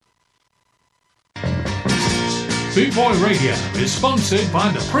Bootboy Radio is sponsored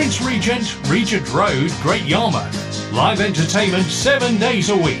by the Prince Regent, Regent Road, Great Yarmouth. Live entertainment 7 days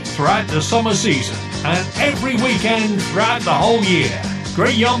a week throughout the summer season and every weekend throughout the whole year.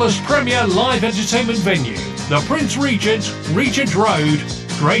 Great Yarmouth's premier live entertainment venue, the Prince Regent, Regent Road,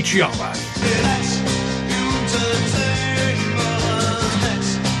 Great Yarmouth.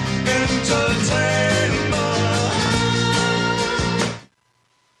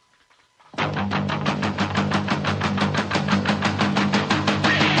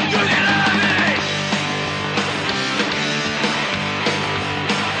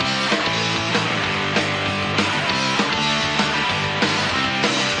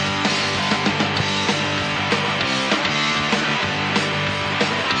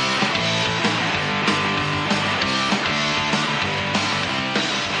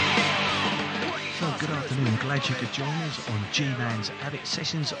 You could join us on G-Man's Abbott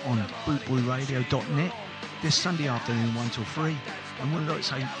Sessions on bootboyradio.net this Sunday afternoon 1 till 3, and we'd like to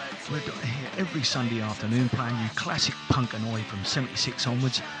say we're here every Sunday afternoon playing you classic punk and oi from 76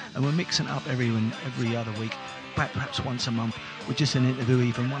 onwards, and we're mixing it up every other week, back perhaps once a month with just an interview,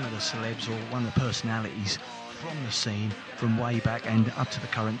 even one of the celebs or one of the personalities from the scene from way back and up to the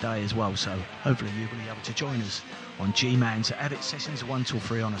current day as well. So hopefully you'll be able to join us on G-Man's Abbott Sessions 1 till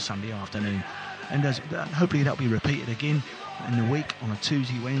 3 on a Sunday afternoon. And hopefully that'll be repeated again in the week on a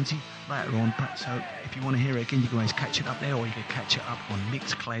Tuesday, Wednesday, later on. So if you want to hear it again, you can always catch it up there, or you can catch it up on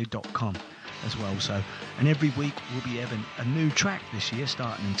mixcloud.com as well. So, and every week we'll be having a new track this year,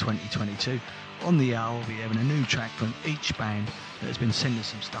 starting in 2022. On the hour, we'll be having a new track from each band that has been sending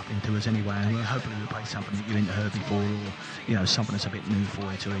some stuff into us anyway, and hopefully we'll play something that you haven't heard before, or something that's a bit new for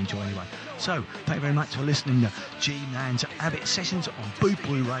you to enjoy anyway. So thank you very much for listening to G-Man's Abbott Sessions on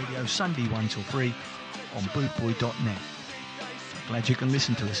Bootboy Radio, Sunday 1 till 3 on bootboy.net. Glad you can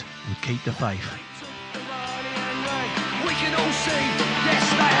listen to us and keep the faith. We can all see,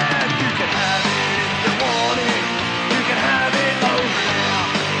 yes they have. You can have it if you want it. You can have it over now.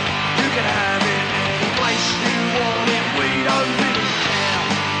 You can have it any place you want it. We don't really care.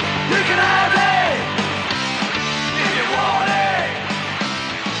 You can have it if you want it.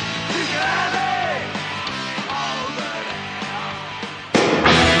 You can have it over now.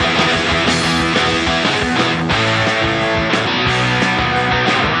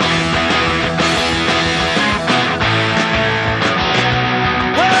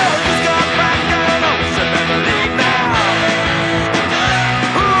 Well,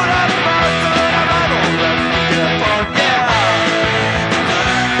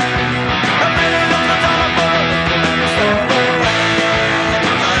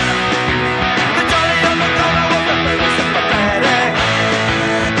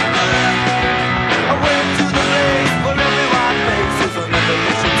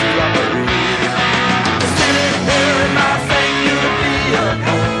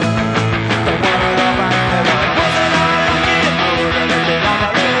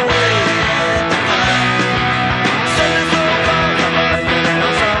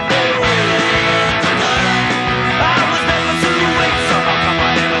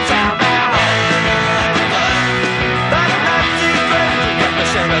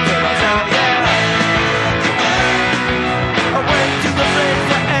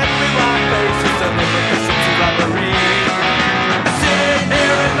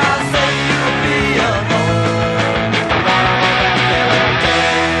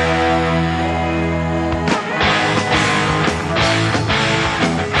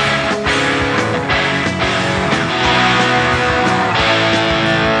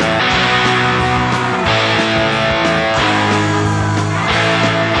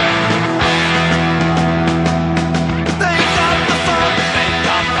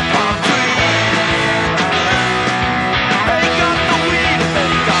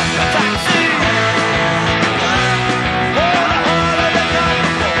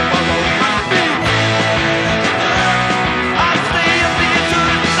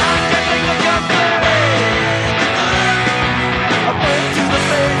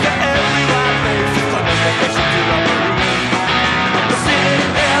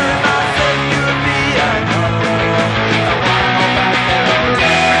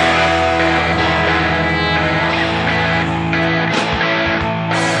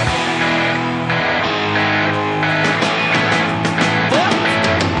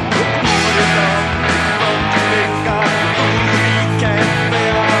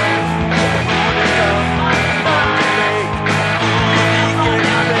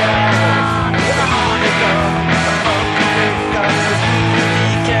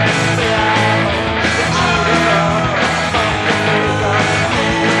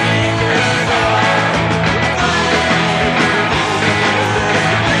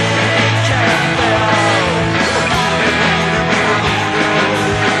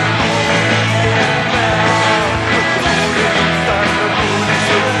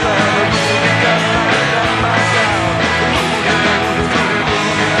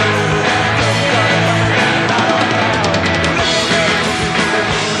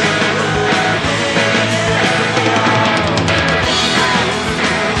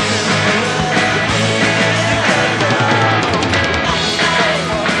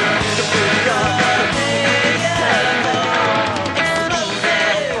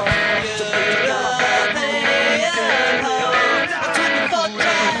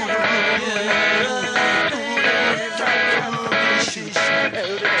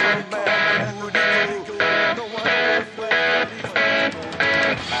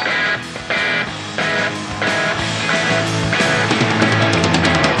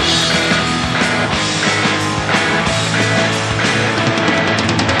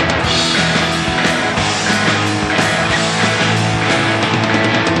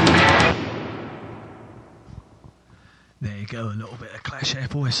 Clash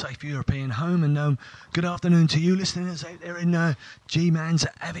for a safe European home, and good afternoon to you listeners out there in G-Man's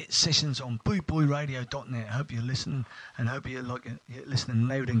Avid Sessions on bootboyradio.net. I hope you're listening, and hope you're listening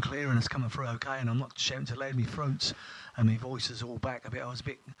loud and clear and it's coming through okay, and I'm not shouting too loud, my throats and my voice is all back a bit. I was a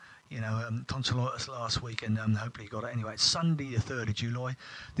bit tonsillitis last week, and hopefully got it. Anyway, it's Sunday the 3rd of July.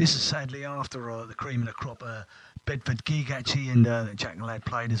 This is sadly after the cream of the crop Bedford gig actually, and Jack the Lad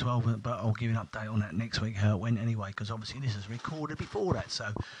played as well, but I'll give you an update on that next week, how it went anyway, because obviously this is recorded before that,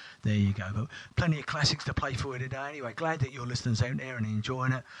 so there you go. But plenty of classics to play for you today anyway. Glad that you're listening out there and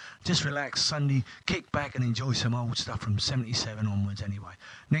enjoying it. Just relax Sunday, kick back and enjoy some old stuff from 77 onwards anyway.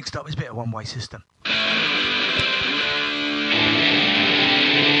 Next up is a bit of One Way System.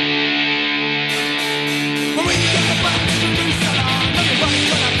 When we get back to Jerusalem, everybody's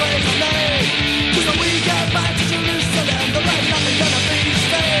gonna praise our name. 'Cause when we get back to Jerusalem, there ain't nothing gonna be the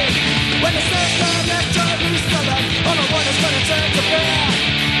same. When the sister left Jerusalem, all the world is gonna turn to prayer.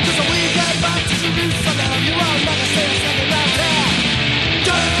 'Cause when we get back to Jerusalem, you won't never see us hanging out there.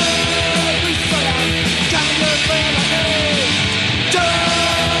 Jerusalem, can you feel my name?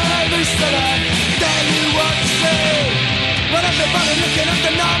 Jerusalem, there you are.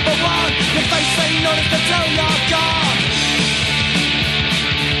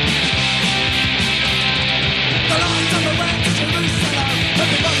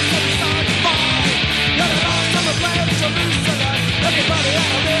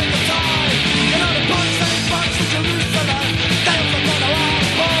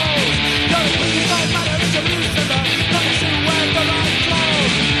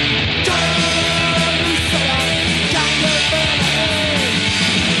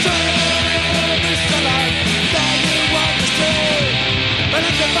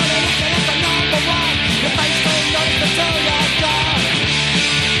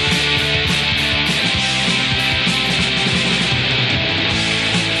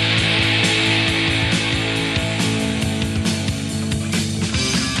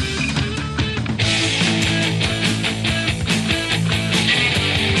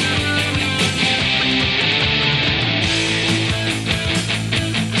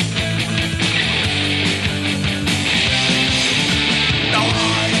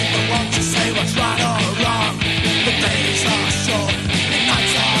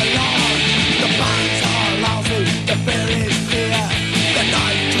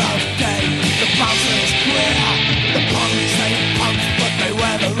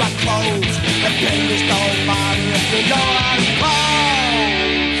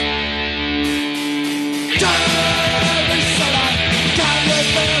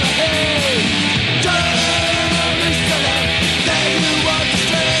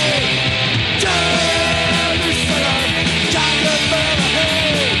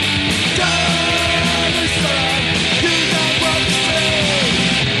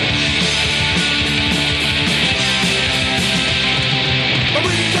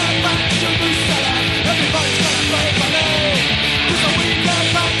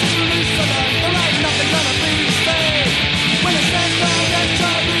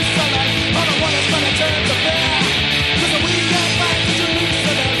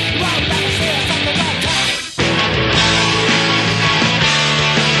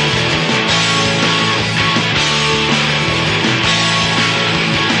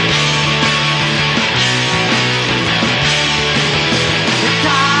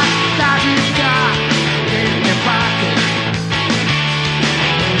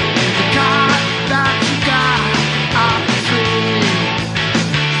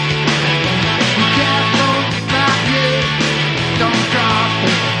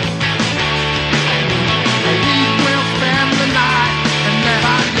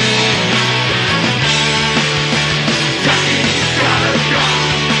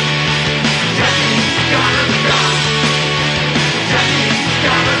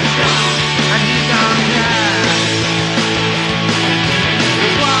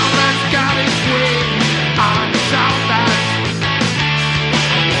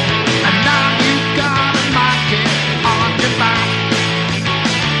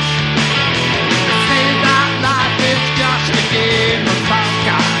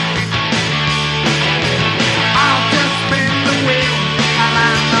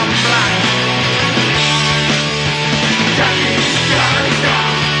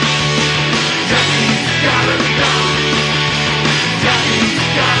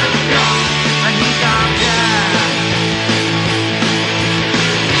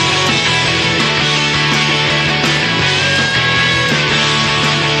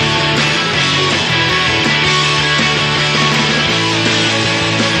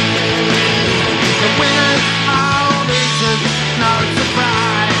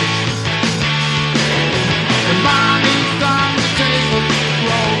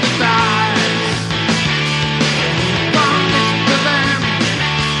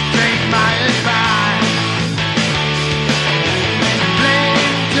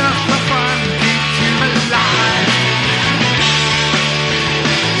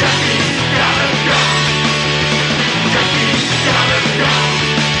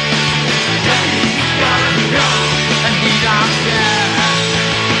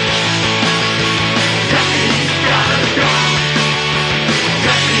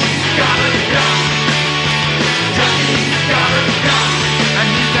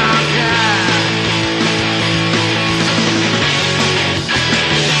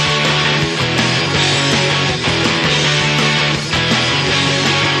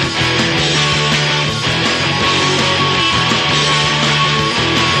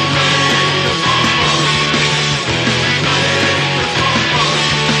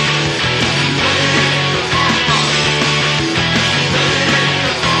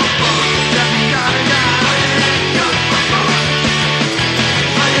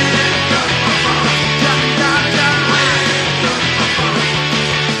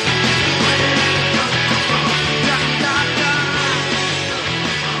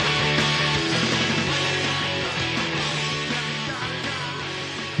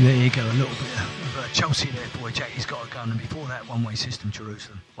 that One Way System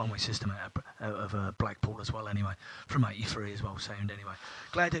Jerusalem, One Way System out of Blackpool as well anyway, from 83 as well, sound anyway.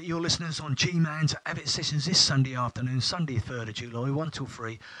 Glad that you're listeners on G-Man's Avid Sessions this Sunday afternoon, Sunday 3rd of July, 1 till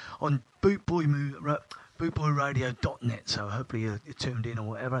 3 on bootboyradio.net, so hopefully you're tuned in or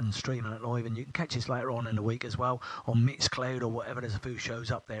whatever and streaming it live, and you can catch us later on in the week as well on Mixcloud or whatever. There's a few shows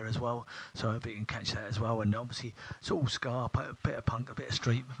up there as well, so hopefully you can catch that as well. And obviously it's all ska, a bit of punk, a bit of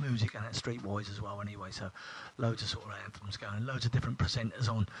street music, and that streetwise as well anyway, so loads of sort of anthems going, loads of different presenters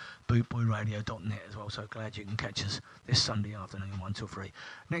on bootboyradio.net as well, so glad you can catch us this Sunday afternoon 1 till 3.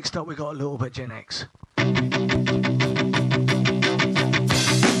 Next up we got a little bit Gen X.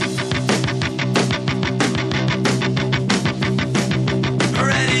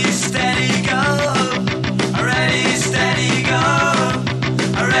 Steady go, ready, steady go,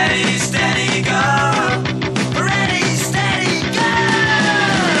 ready, steady go, ready, steady go.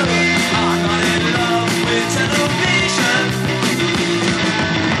 I'm not in love with television.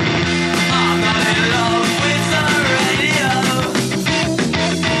 I'm not in love with the radio.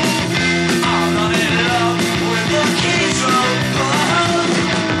 I'm not in love with the kids' road.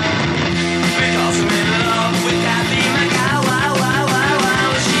 Because I'm in love with Kathy McGowan.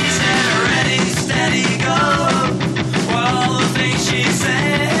 Steady go. Well, all the things she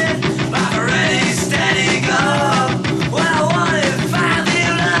said, like a ready, steady go. Well, what if I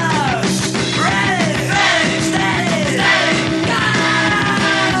feel love? Ready, ready, steady, steady go.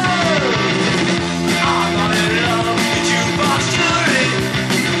 I'm not in love with jukebox jury.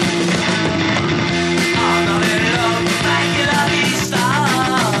 I'm not in love with making lucky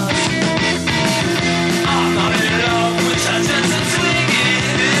stars. I'm not in love with touching and swinging.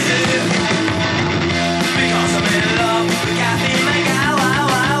 Because I'm in love with Kathy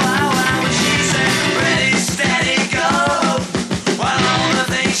McGowan. When she said, ready, steady, go. Well, all the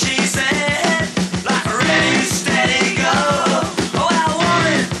things she said, like ready, steady, go. Oh, I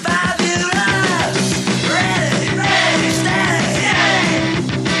wanted fabulous. Ready, ready, steady, go.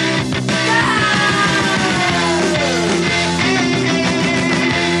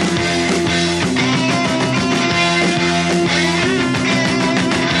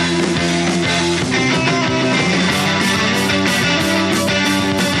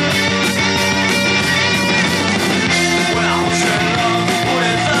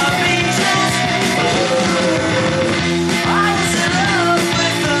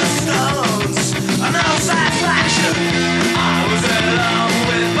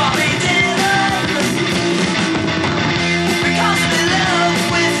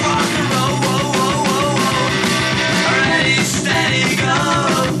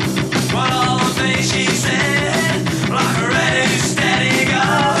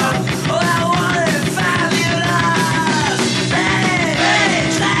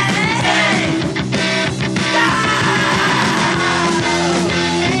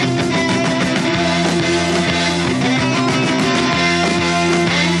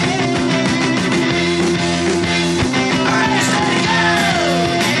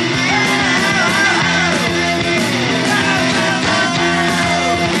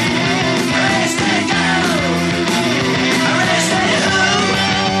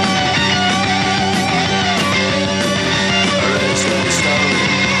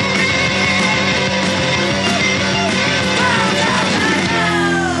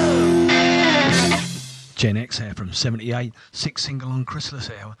 Gen X here from 78, 6th single on Chrysalis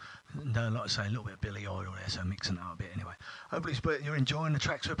here. And like I say, a little bit of Billy Idol there, so mixing that up a bit anyway. Hopefully you're enjoying the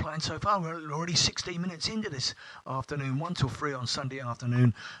tracks we're playing so far. We're already 16 minutes into this afternoon, 1 till 3 on Sunday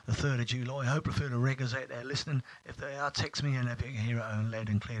afternoon, the 3rd of July. I hope a few of the regulars out there listening. If they are, text me, and if you can hear it loud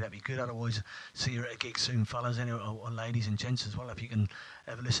and clear, that'd be good. Otherwise, see you at a gig soon, fellas, anyway, or ladies and gents as well. If you can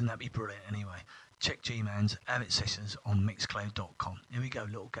ever listen, that'd be brilliant anyway. Check G-Man's Avid Sessions on Mixcloud.com. Here we go,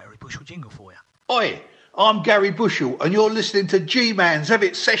 little Gary Bushell jingle for you. Oi, I'm Gary Bushell, and you're listening to G-Man's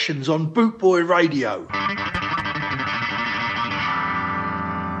Avid Sessions on Bootboy Radio.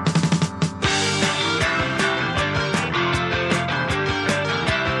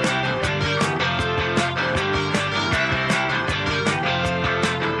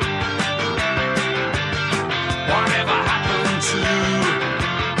 Whatever happened to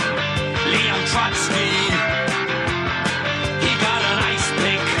Leon Trotsky? He got an ice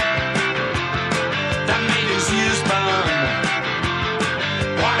pick that made his ears burn.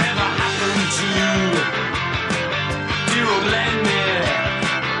 Whatever happened to dear old Lenin,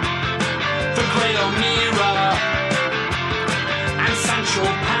 the great O'Meara, and Sancho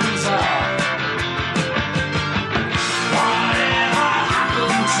Panza? Whatever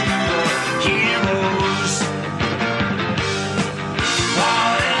happened to the heroes?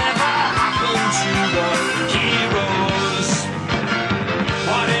 Whatever happened to the heroes?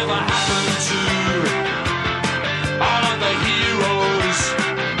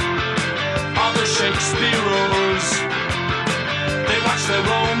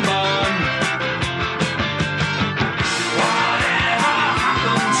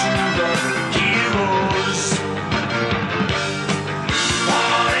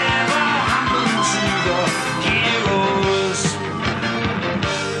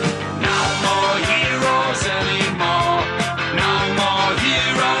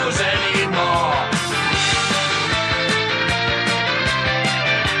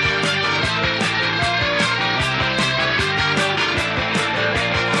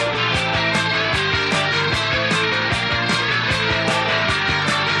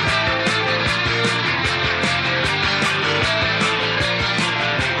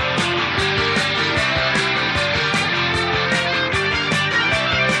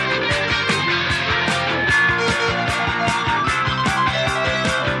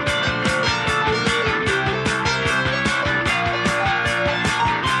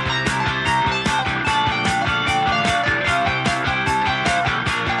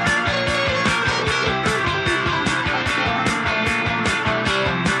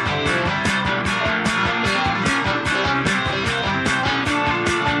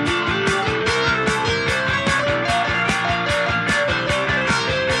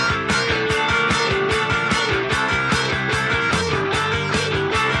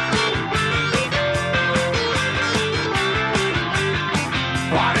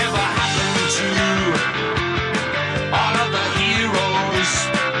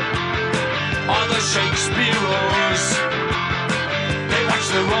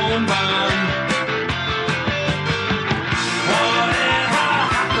 their own band. Whatever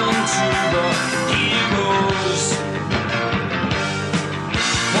happened to the heroes?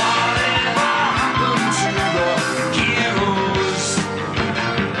 Whatever happened to the heroes?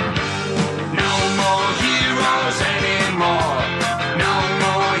 No more heroes anymore. No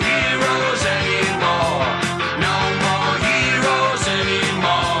more heroes anymore. No more heroes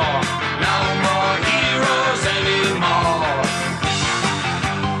anymore. No more heroes anymore.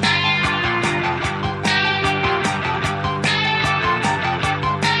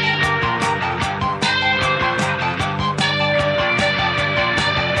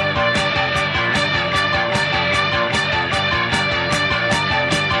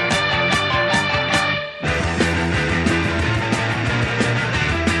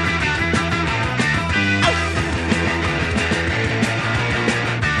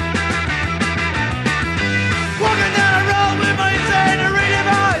 Walking down the road with my insane and reading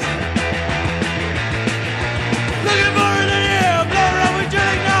voice. Looking for an ear, blowing up with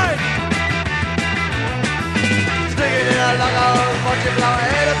chilling night. Stick it in a logo, watch it blow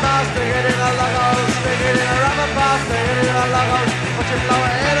ahead of pass. Stick it in a logo, stick it in a rubber pass. Stick it in a logo, watch it blow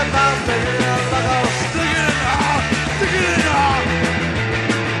ahead of pass. Stick it in a logo, stick it in a, stick it in a.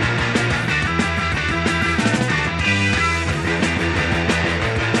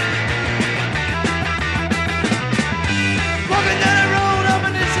 Walking down the road, I'm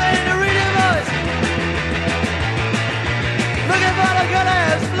an insane to read your voice. Looking for the good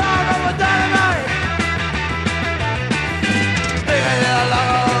ass, blowing up with dynamite. Stick it in a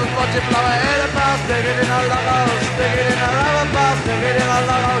logo, watch it blow ahead of pass. Stick it in a logo, stick it in a rubber pass. Stick it in a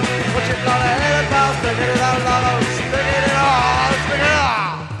logo, watch it blow ahead of pass. Stick it in a logo, stick it in a, stick it in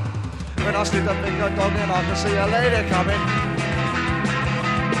a. When I slip the finger dog in, I can see a lady coming.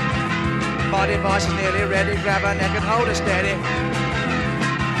 My device is nearly ready, grab her neck and hold her steady.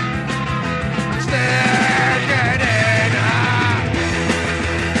 Stick it in her.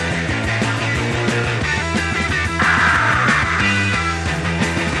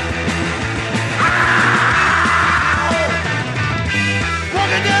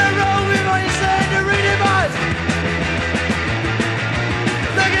 Walking down the road with my insane to read your voice.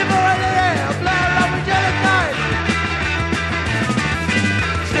 Looking for a little blood up with yellow night.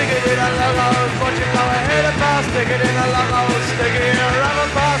 Stick it in a logo, watch it blow ahead of pass. Stick it in a logo, stick it in a rubber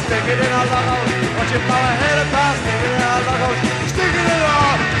pass. Stick it in a logo, watch it blow ahead of pass. Stick it in a logo, stick it in a,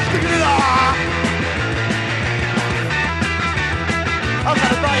 stick it in a. I'm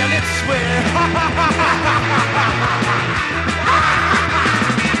gonna buy your lips swear.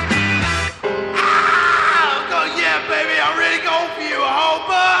 Oh yeah, baby, I'm ready to go for you a whole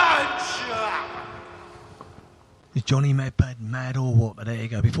bunch. Is Johnny Medbad mad or what? But there you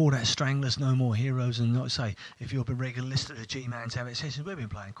go. Before that, Stranglers, No More Heroes, and like I say, if you're a regular listener to G-Man's Habit Sessions, we've been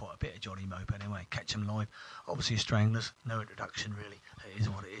playing quite a bit of Johnny Moped anyway. Catch them live. Obviously, Stranglers, no introduction really. It is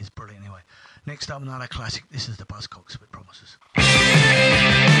what it is. Brilliant anyway. Next up, another classic. This is the Buzzcocks with Promises.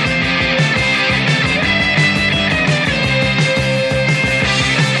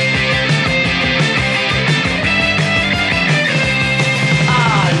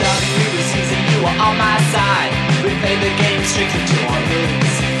 On my side, we played the game strictly to our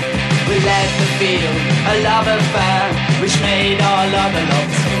rules. We let the field a love affair, which made all other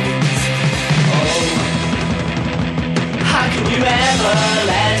lovers fools. Oh, how can you ever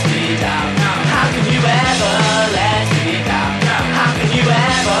let me down? How can you ever let me down? How can you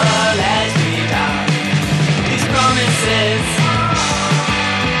ever let me down? These promises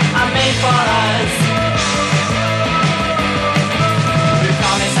are made for us. We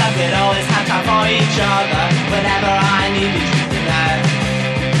promised that we'd always have time for each other whenever I needed you to know.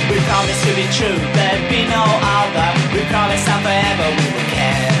 We promised to be true, there'd be no other. We promised that forever we would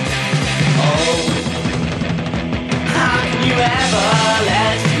care. Oh, how can you ever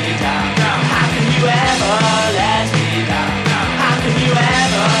let me down? How can you ever let me down? How can you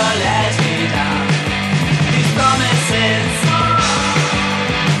ever let me down? These promises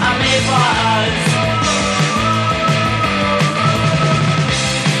are made for us.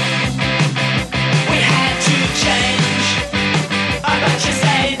 But you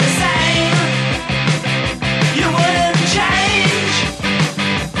stayed the same. You wouldn't change.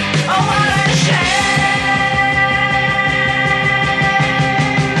 Oh, what a shame.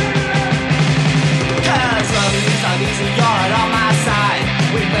 'Cause loving is not easy, you're on my side.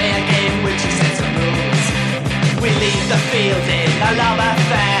 We play a game with two sets of rules. We leave the field in a love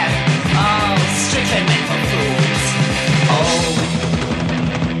affair. Oh, strictly meant for fools. Oh,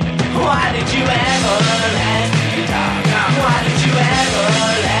 why did you ever let me down? Why did you ever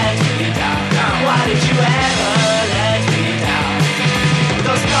let me down? Why did you ever let me down?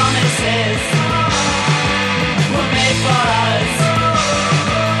 Those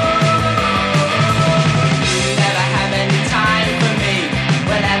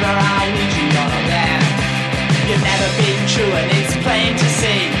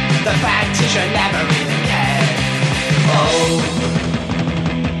the factitious never even cared. Oh,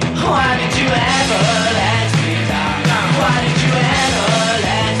 why did you ever let me down? Why did you ever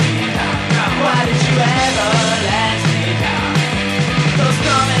let me down? Why did you ever let me down? Those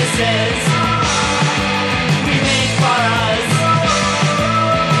promises we made for us.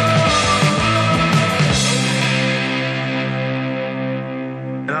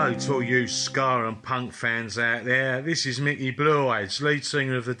 Hello to all you ska and punk fans out there. This is Mickey Blueheads, lead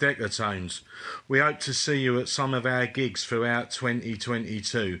singer of the Decatones. We hope to see you at some of our gigs throughout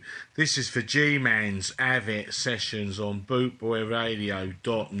 2022. This is for G-Man's Avit Sessions on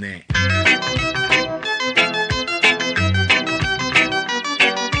bootboyradio.net.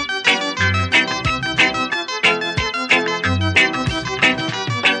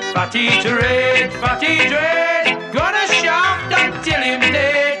 Fatty Dread, gonna shaft until him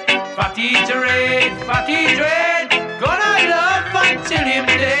dead. Fatty Dread, gonna love until him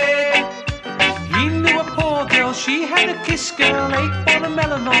dead. He knew a poor girl, she had a kiss girl, ate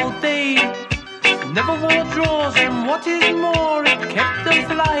watermelon all day. Never wore drawers, and what is more, it kept the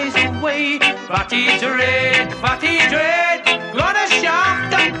flies away. Fatty Dread, gonna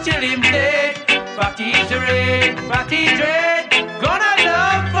shaft until him dead. Fatty Dread, gonna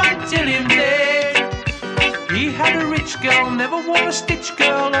love until him dead. He had a rich girl, never wore a stitch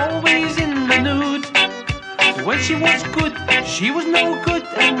girl, always in the nude. When she was good, she was no good,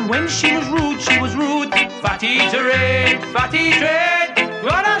 and when she was rude, she was rude. Fatty Dread,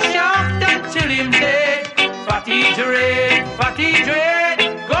 gonna shaft until him dead. Fatty Dread,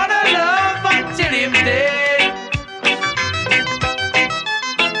 gonna love until him dead.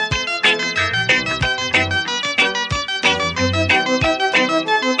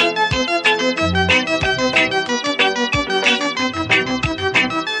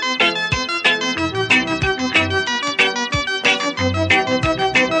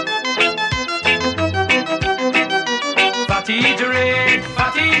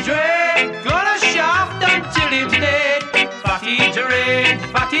 Fatty Dread, gonna shaft until him dead. Fatty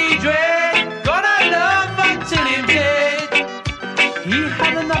Dread, gonna love until him dead. He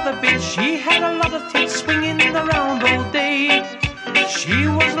had another bitch, she had a lot of tits swinging around all day. She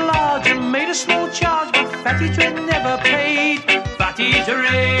was large and made a small charge, but Fatty Dread never paid. Fatty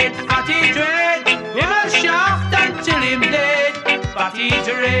Dread, gonna shaft until him dead. Fatty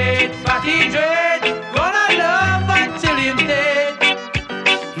Dread, gonna love until him dead.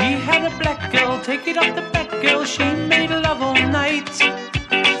 He had a black girl, take it off the back girl, she made love all night.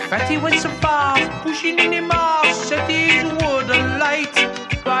 Fatty went so fast, pushing in him off, set his wood alight.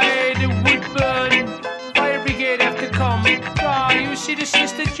 By the wood burn, fire brigade have to come. Oh, you see the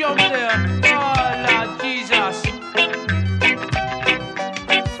sister jump there. Oh, Lord Jesus.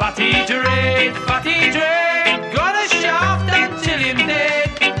 Fatty Dread, gonna shaft until him dead.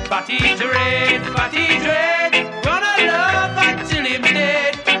 Fatty Dread, gonna love until him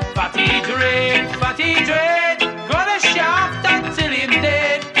dead. Fatty Dread, gonna shaft until him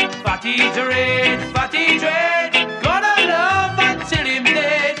dead. Fatty Dread, gonna love until him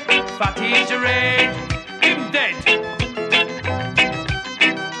dead. Fatty Dread, him dead.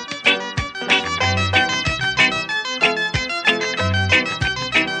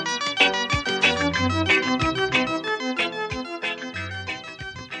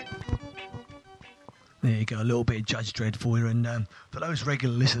 There you go, a little bit of Judge Dredd for you. And for those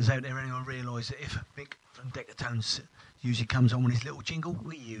regular listeners out there, anyone realise that if Mick from Decatones usually comes on with his little jingle,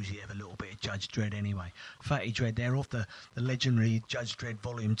 we usually have a little bit of Judge Dredd anyway. Fatty Dread there, off the legendary Judge Dredd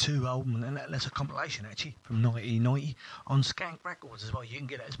Volume 2 album, and that's a compilation actually from 1990 on Skank Records as well. You can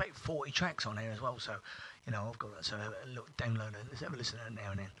get it. There's about 40 tracks on there as well, so you know I've got that. So a little download it. Let's have a listen to it now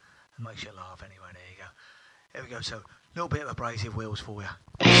and then. It makes you laugh anyway. There you go. There we go. So a little bit of Abrasive Wheels for you.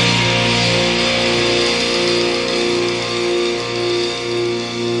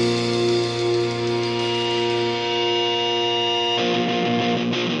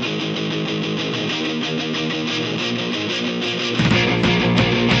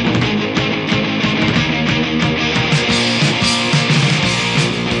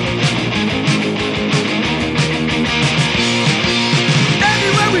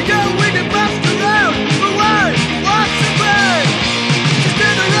 Everywhere we go, we can bust around. But why? What's the way? Just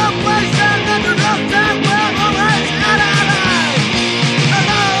in the wrong place and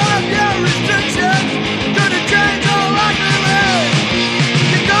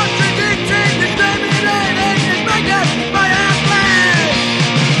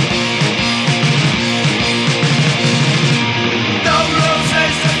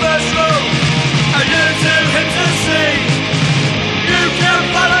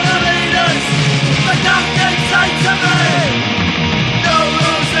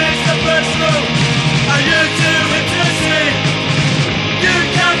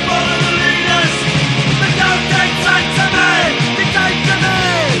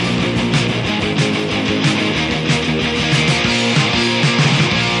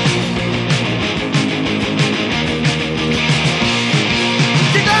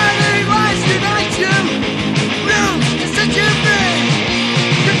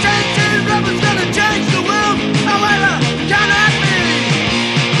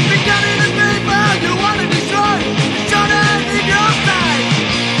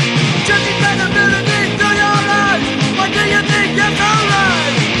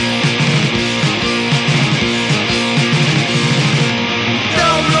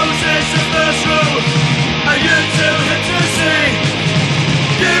you too hip to see?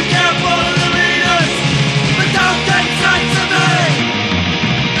 You can follow the leaders, but don't dictate to me.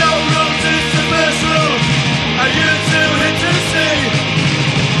 No rules is the first rule. Are you too hip to see?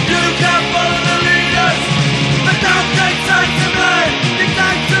 You can follow the leaders, but don't dictate to me.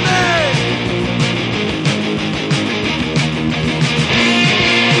 Dictate to me.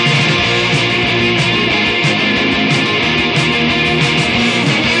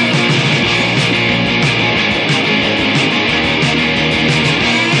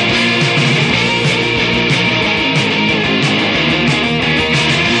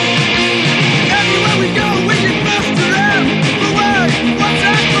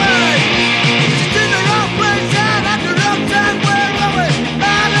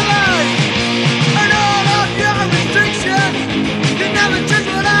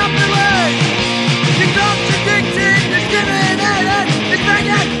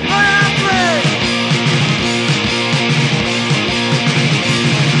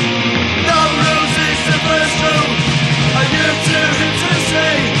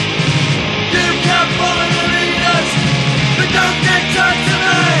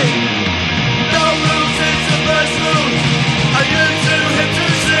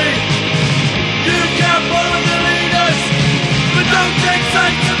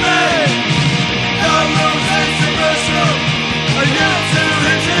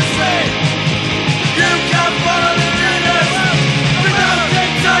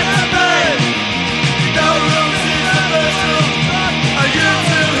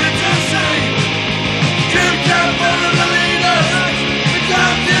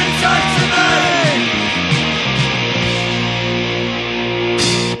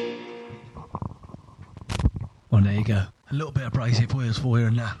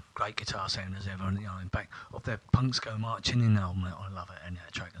 Great guitar sound as ever, and you know, in back of their Punks Go Marching In album. I love it, and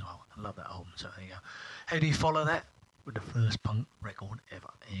that track as well. I love that album. So there you go. How do you follow that? With the first punk record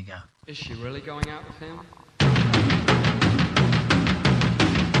ever. There you go. Is she really going out with him?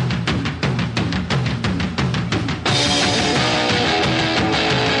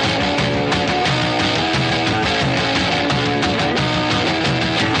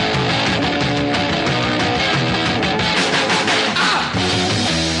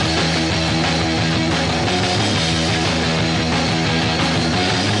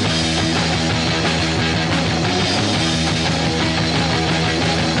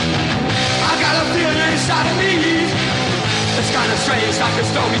 Strange like a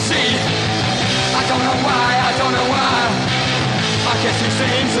stormy sea. I don't know why. I guess these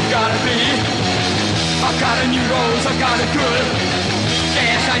things have gotta be. I've got a new rose, I've got a good.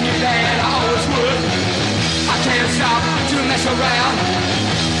 Yes, I knew that I always would. I can't stop to mess around.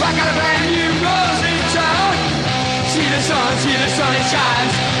 I got a brand new rose in town. See the sun, it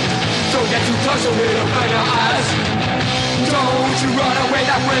shines. Don't get too close or it'll burn your eyes. Don't you run away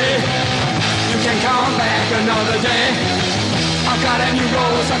that way. You can come back another day. I got a new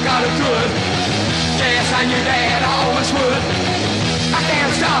rose, I got a good. Yes, I knew that I always would. I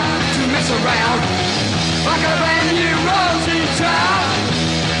can't stop to mess around. I got a brand new rose in town.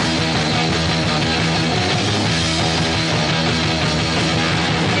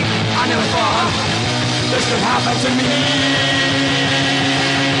 I never thought this could happen to me.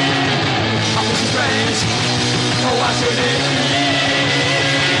 I feel so strange. Oh, why should it be?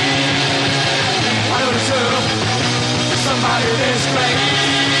 I don't deserve somebody this great.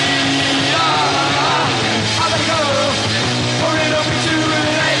 I better go, or it'll be too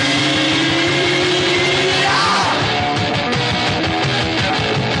late.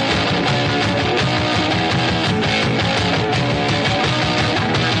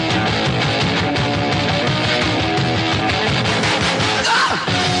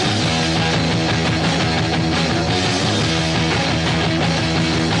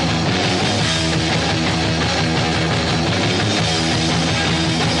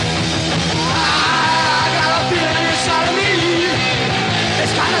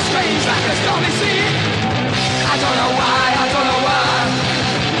 Strange like a stormy sea. I don't know why.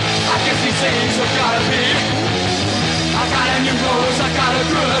 I guess these things have gotta be. I got a new rose, I got a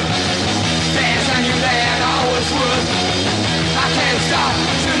good. Yes, I knew that I always would. I can't stop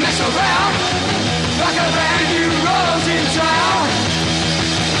to mess around. I got a brand new rose in town.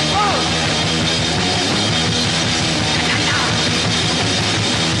 Oh.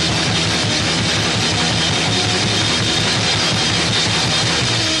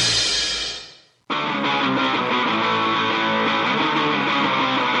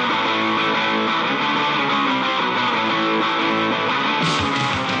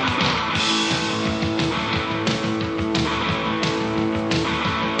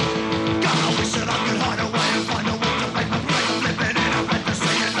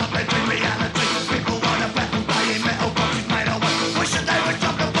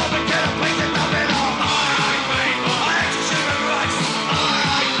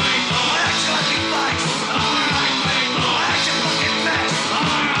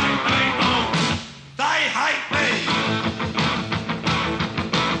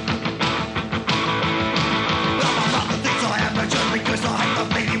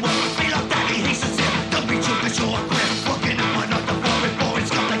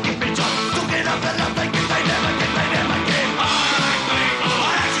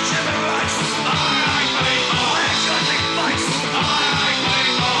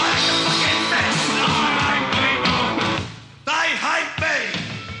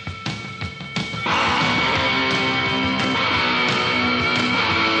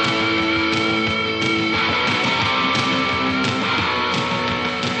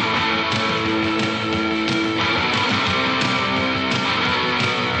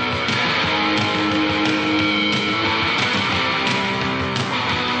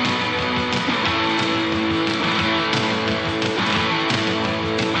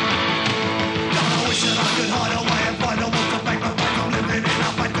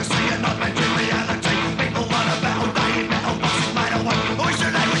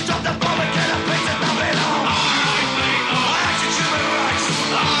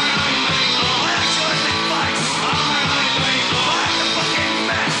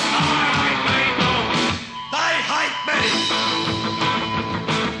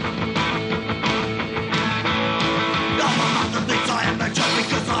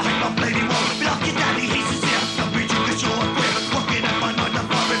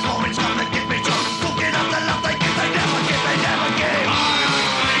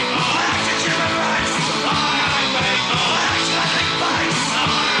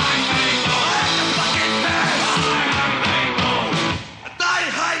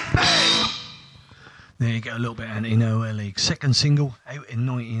 get a little bit anti-Nowhere League. Second single out in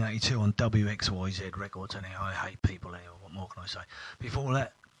 1982 on WXYZ Records. And I hate people anyway, what more can I say? Before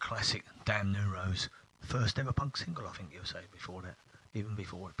that, classic Damn New Rose. First ever punk single, I think you'll say, before that. Even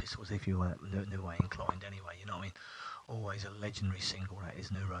before the Pistols, if you were new way inclined anyway, you know what I mean? Always a legendary single, that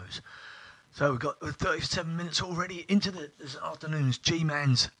is New Rose. So we've got 37 minutes already into this afternoon's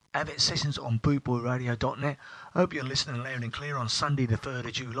G-Man's Avid Sessions on bootboyradio.net. Hope you're listening loud and clear on Sunday the 3rd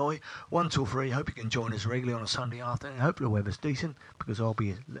of July, 1 till 3. Hope you can join us regularly on a Sunday afternoon. Hope the weather's decent, because I'll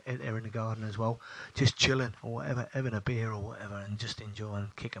be there in the garden as well, just chilling or whatever, having a beer or whatever, and just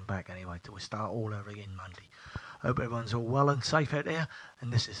enjoying, kicking back anyway, till we start all over again Monday. Hope everyone's all well and safe out there,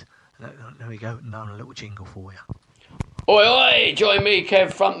 and this is, there we go, another little jingle for you. Oi, oi! Join me,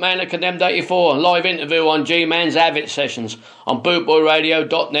 Kev, frontman of Condemned 84. Live interview on G-Man's Avid Sessions on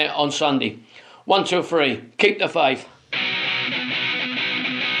bootboyradio.net on Sunday. 1 till 3. Keep the faith.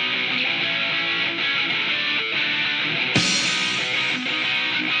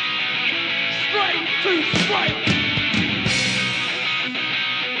 Straight to straight.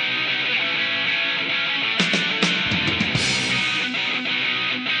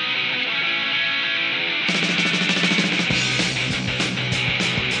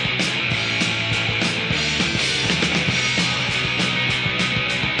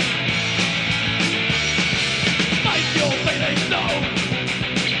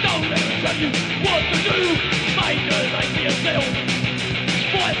 What to do? Make a name for yourself.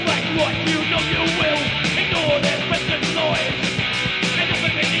 Fight back like you know you will. Ignore their threats and lies. And up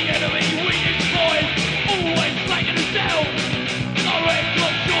against the enemy we despise. Always playing us down. No head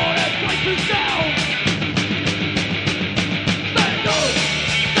not sure how great us down. Stand up,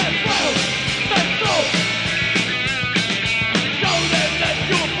 stand proud, stand strong. Show them that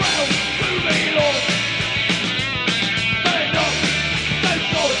you're proud to belong. Stand up, stand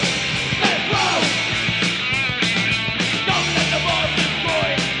strong.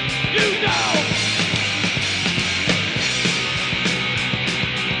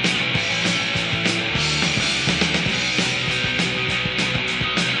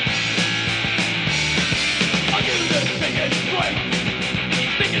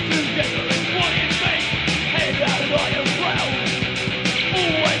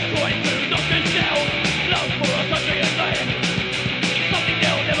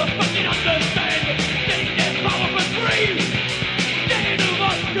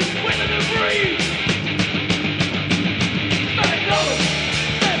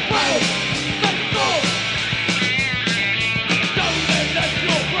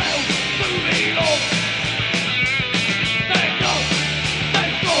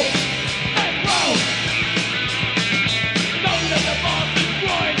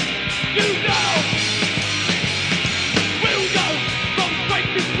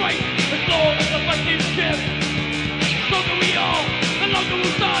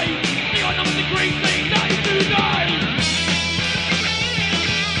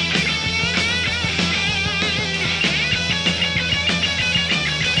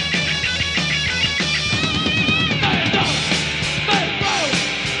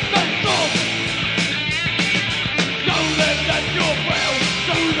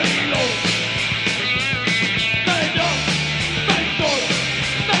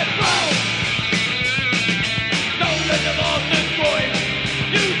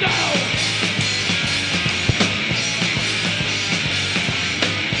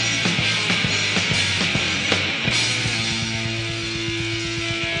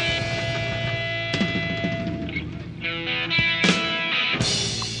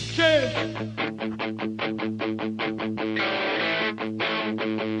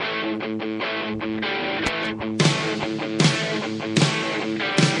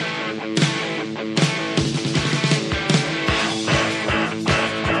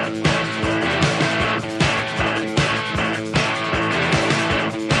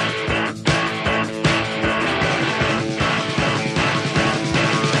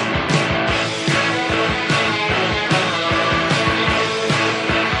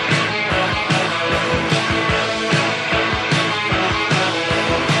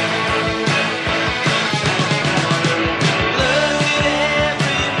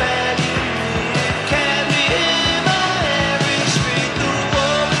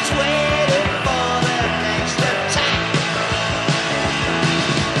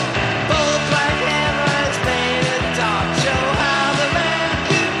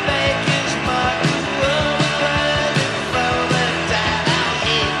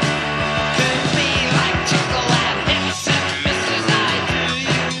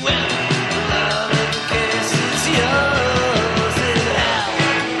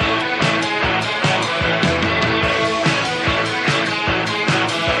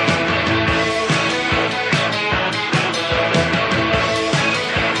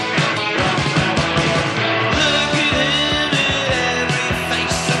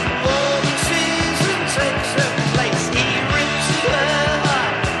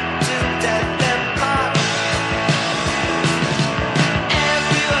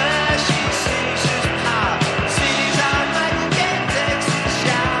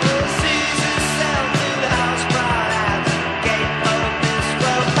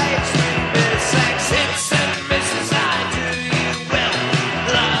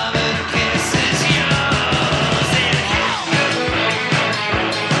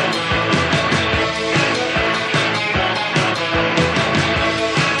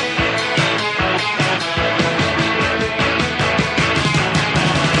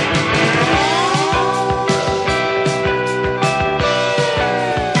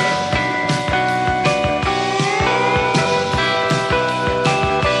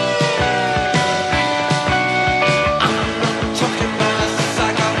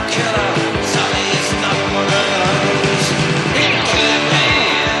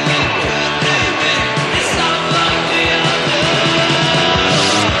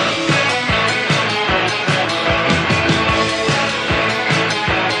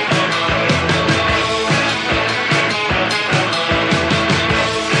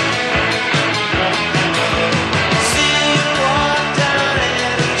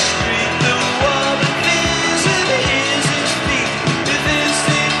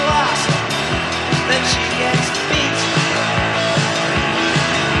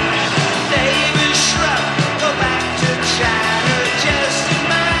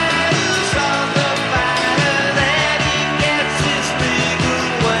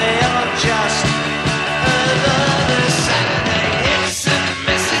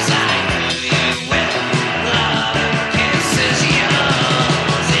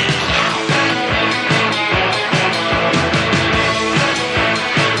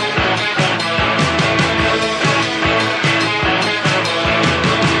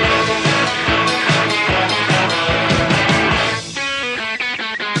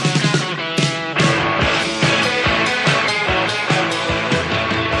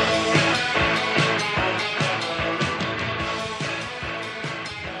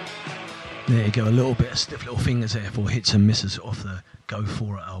 you go, a little bit of Stiff Little Fingers there for Hits and Misses off the Go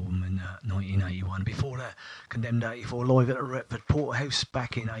For It album in 1981. Before that, Condemned 84 live at the Retford Porterhouse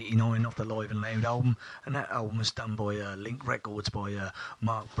back in 89 off the Live and Loud album, and that album was done by Link Records by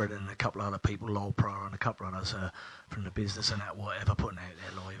Mark Brennan and a couple of other people, Lol Pryor and a couple of others from the business and that, whatever, putting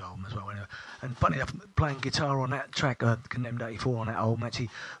out their live album as well. Anyway. And funny enough, playing guitar on that track, Condemned 84 on that album, actually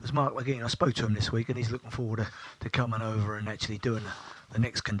was Mark again. I spoke to him this week and he's looking forward to coming over and actually doing the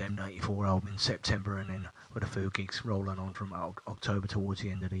next Condemned 84 album in September, and then with a few gigs rolling on from October towards the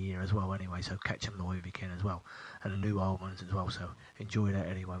end of the year as well anyway, so catch them live if you can as well, and the new albums as well, so enjoy that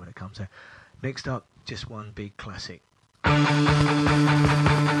anyway when it comes out. Next up, just one big classic.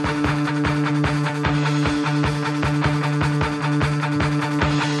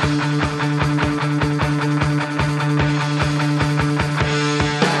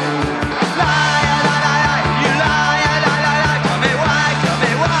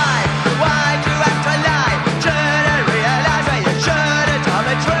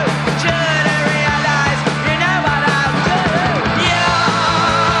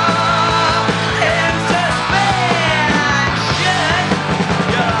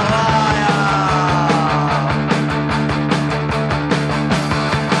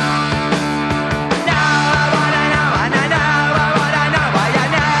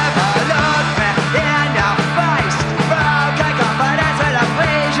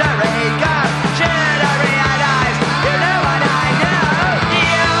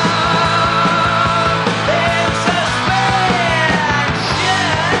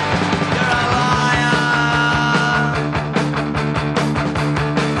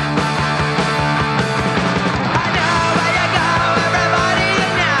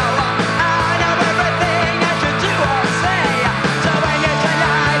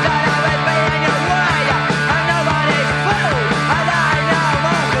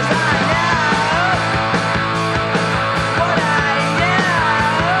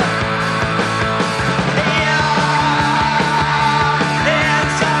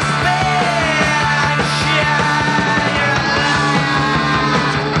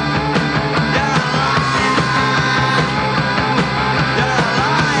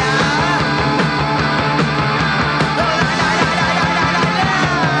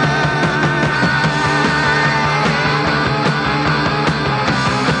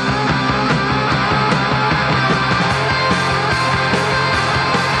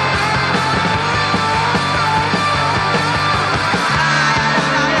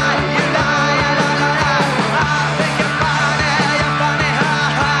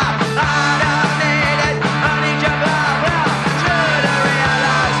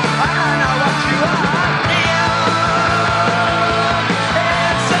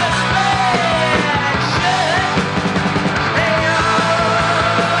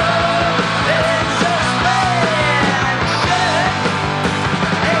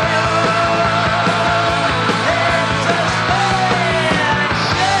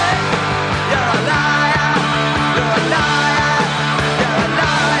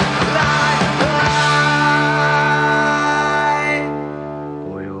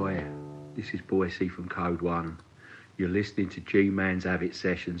 From Code 1. You're listening to G-Man's Avid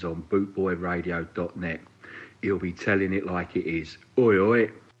Sessions on bootboyradio.net. He'll be telling it like it is. Oi,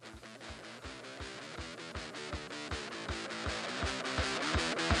 oi.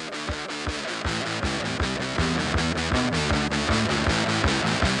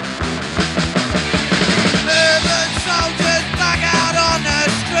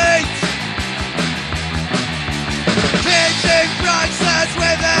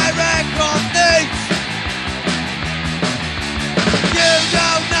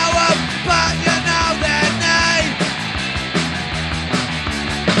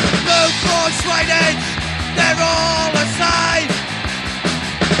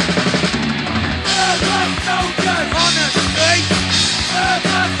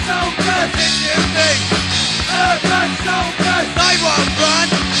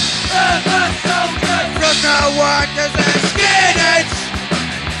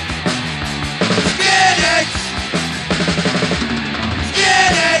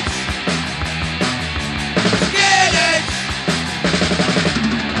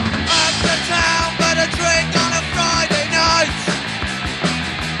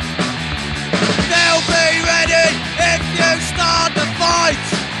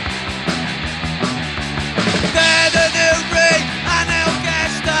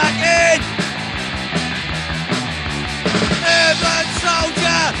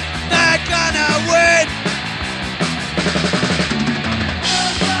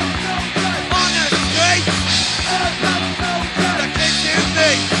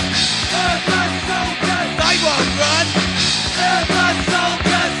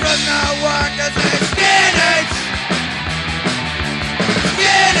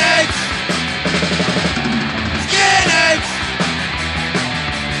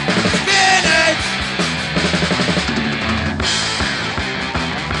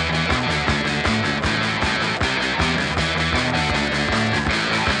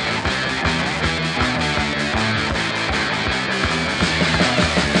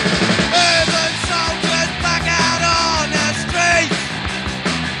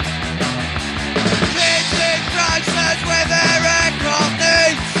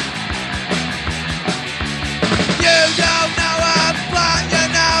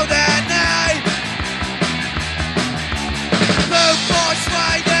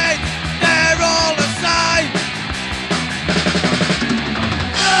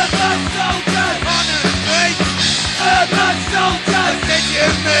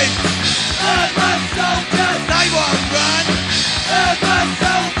 eating meat. Urban soldiers, they won't run. Urban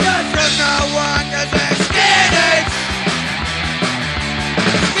soldiers from no one, 'cause they're skinheads.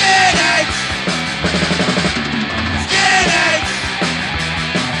 Skinheads. Skinheads.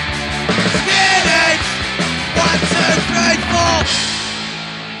 Skinheads. 1, 2, 3, 4.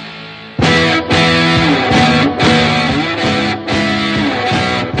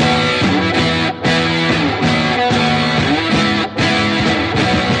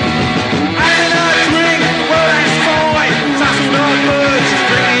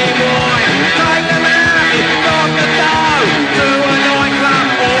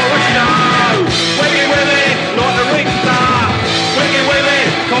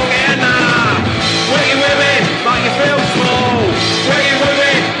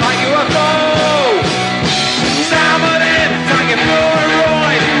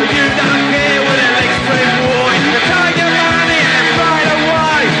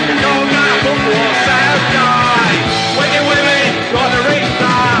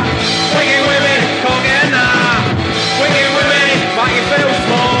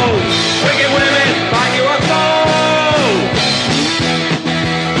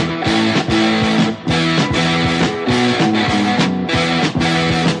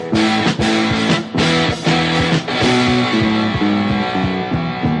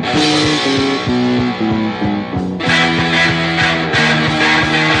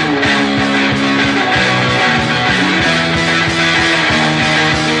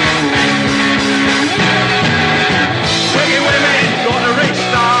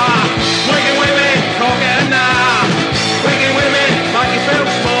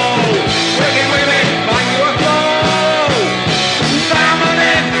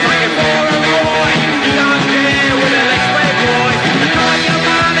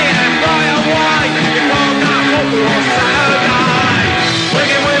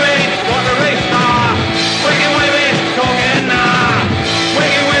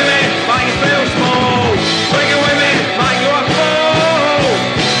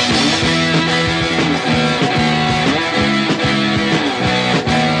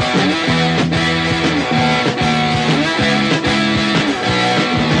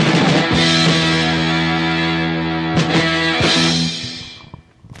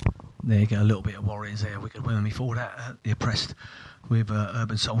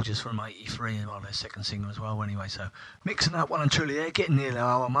 Urban Soldiers from '83 and their second single as well. Anyway, so mixing up one and truly there, getting near the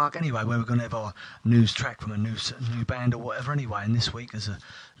hour mark. Anyway, where we're going to have our news track from a new band or whatever. Anyway, and this week there's a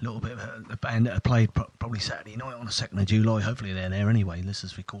little bit of a band that I played probably Saturday night on the 2nd of July. Hopefully they're there anyway. This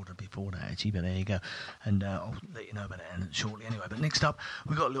is recorded before that actually, but there you go. And I'll let you know about that shortly anyway. But next up,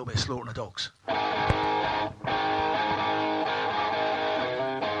 we've got a little bit of Slaughtering the Dogs.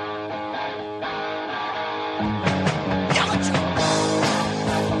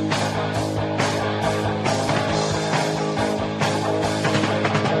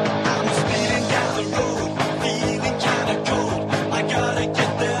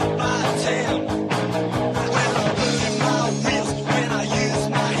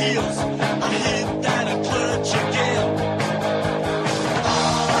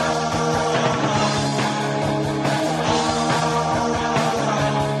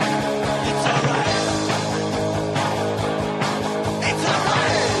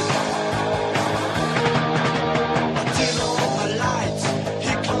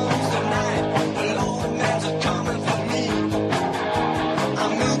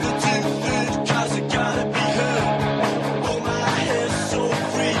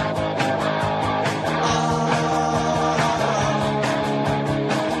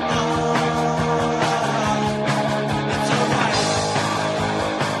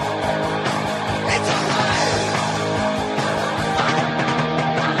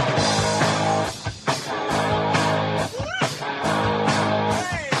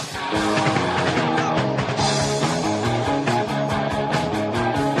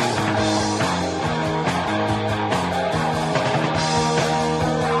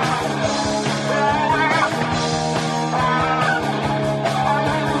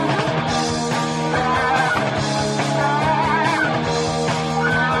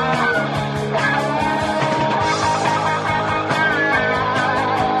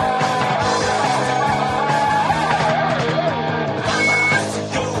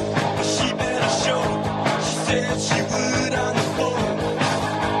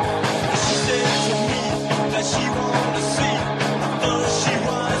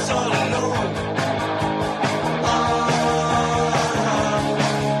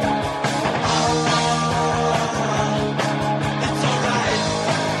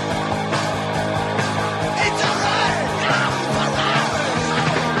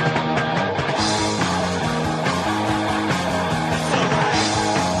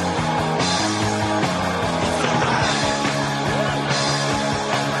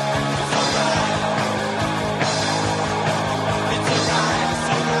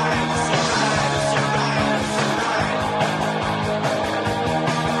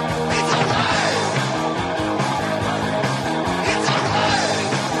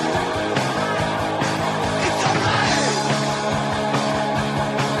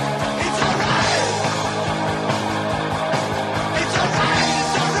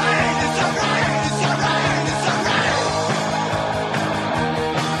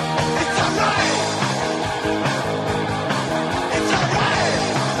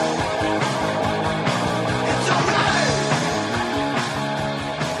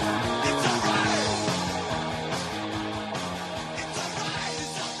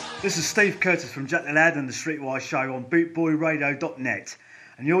 This is Steve Curtis from Jack the Lad and the Streetwise Show on bootboyradio.net,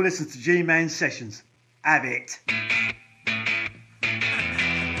 and you're listening to G-Man Sessions. Have it.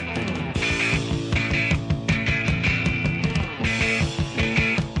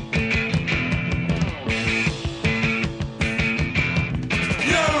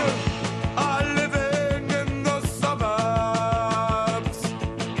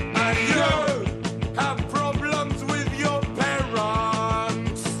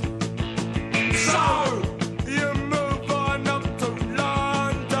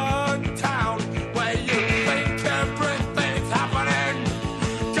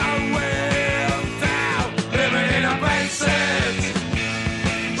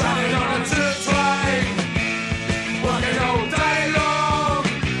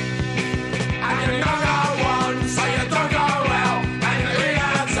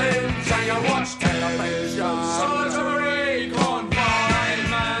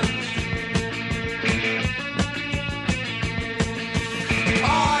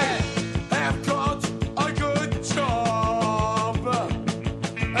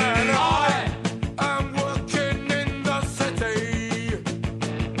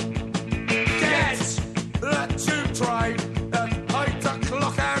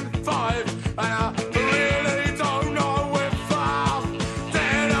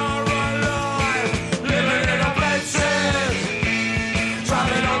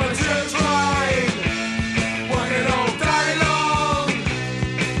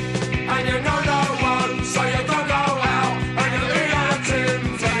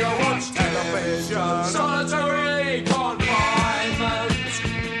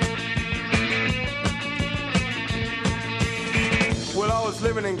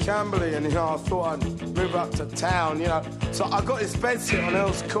 Camberley, and I thought I'd move up to town, so I got this bedsit on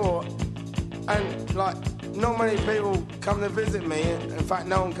Earl's Court, and not many people come to visit me. In fact,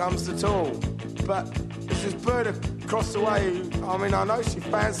 no one comes at all. But there's this bird across the way. I know she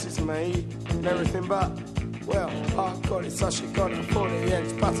fancies me and everything, but oh God, it's such a god and 40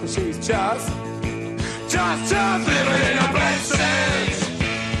 eggs, butter, she's just living in a bedsit,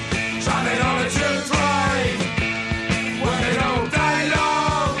 traveling on a tube train, working all day long.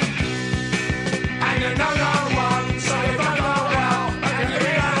 You know no one, so you don't go out, and you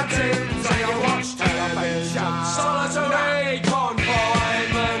eat out of tins, and you watch television. Solitary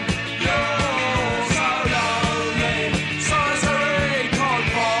confinement, you're so lonely. Solitary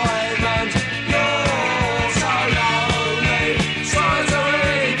confinement, you're so lonely.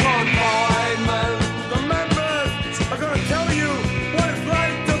 Solitary confinement. Remember, I'm gonna tell you what it's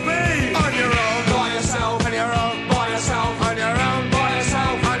like to be on your own, by yourself, on your own, by yourself, on your own, by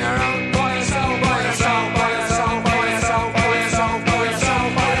yourself, on your own.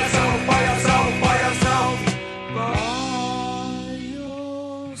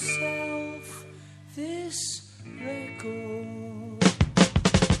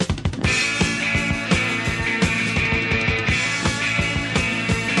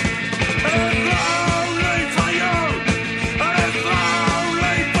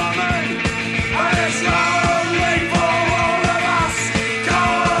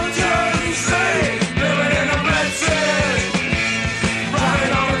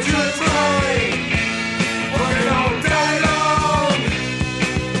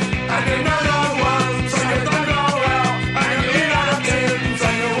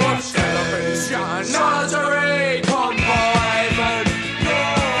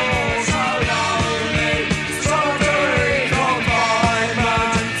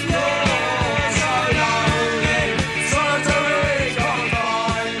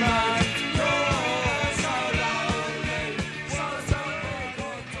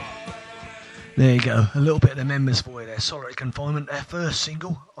 There you go, a little bit of the members for you there. Solitary Confinement, their first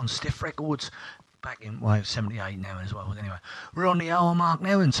single on Stiff Records back in 78 now as well. Anyway, we're on the hour mark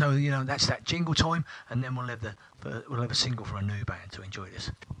now, and so that's that jingle time, and then we'll have a single for a new band to enjoy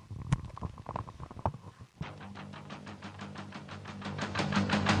this.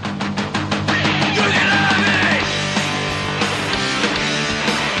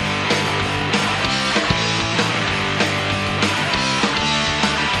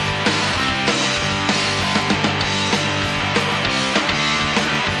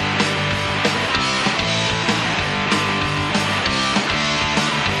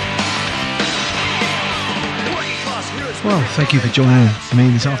 Well, thank you for joining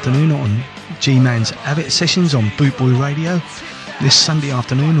me this afternoon on G-Man's Have It Sessions on Bootboy Radio. This Sunday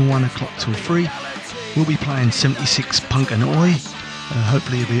afternoon, 1 o'clock till 3, we'll be playing 76 Punk and Oi.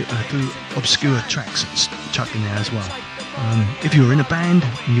 Hopefully there'll be a few obscure tracks chucked in there as well. If you're in a band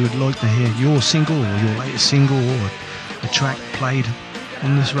and you would like to hear your single or your latest single or a track played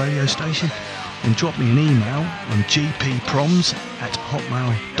on this radio station, then drop me an email on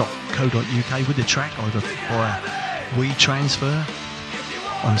gpproms@hotmail.co.uk with the track either via WeTransfer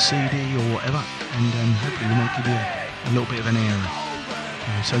on CD or whatever, and hopefully we might give you a little bit of an airing.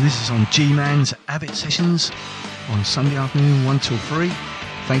 So this is on G-Man's Avid Sessions on Sunday afternoon 1 till 3.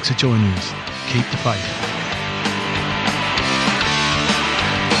 Thanks for joining us. Keep the faith.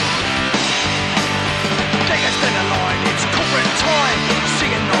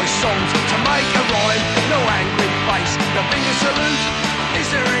 Singing nice songs to make a rhyme. No angry face, no finger salute. Is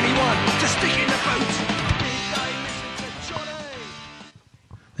there anyone to stick in the boot?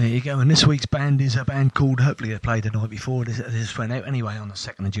 There you go, and this week's band is a band called, hopefully they played the night before, this went out anyway on the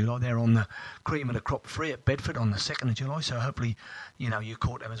 2nd of July. They're on the Cream of the Crop Free at Bedford on the 2nd of July, so hopefully, you know, you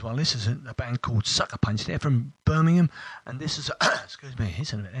caught them as well. This is a band called Sucker Punch. They're from Birmingham, and this is, excuse me,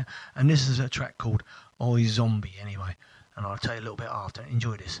 hissing a bit there, and this is a track called I Zombie anyway, and I'll tell you a little bit after.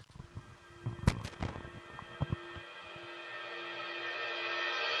 Enjoy this.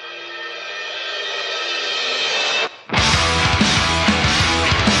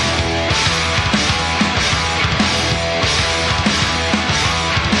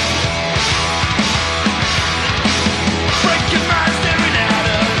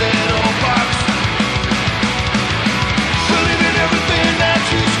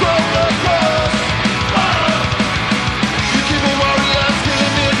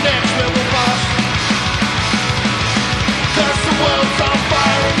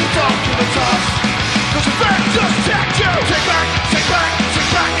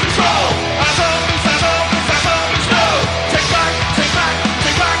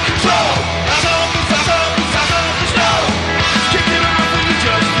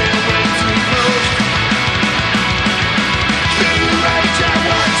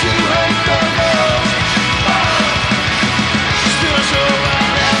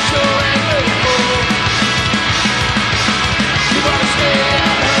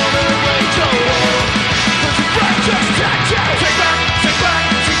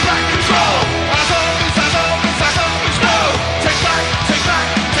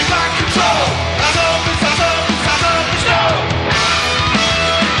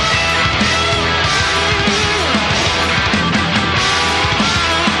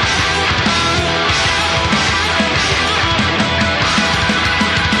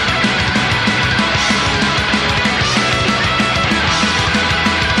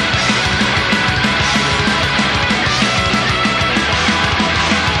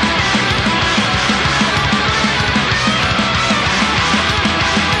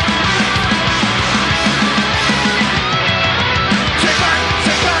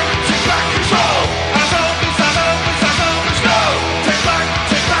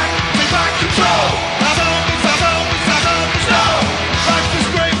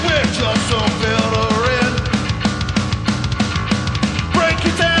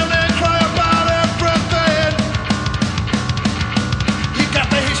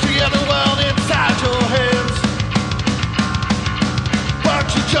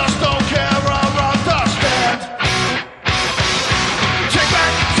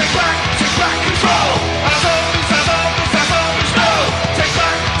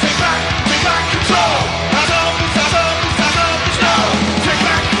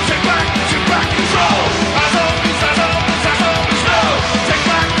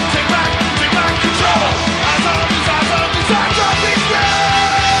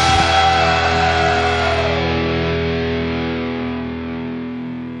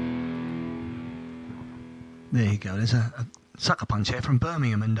 Sucker Punch here from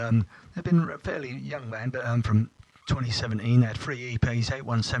Birmingham, and they've been a fairly young band, but from 2017 they had 3 EPs out,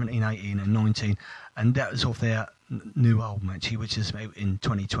 one 17, 18 and 19, and that was off their new album actually, which is out in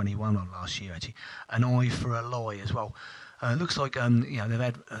 2021 or last year actually, An Eye for a Lie as well. Looks like you know, they've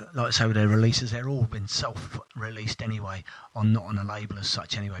had like I say with their releases, they're all been self-released anyway, not on a label as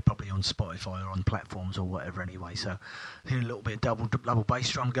such anyway, probably on Spotify or on platforms or whatever anyway. So here's a little bit of double bass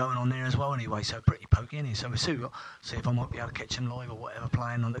drum going on there as well anyway, so pretty pokey in here. So we'll see if I might be able to catch them live or whatever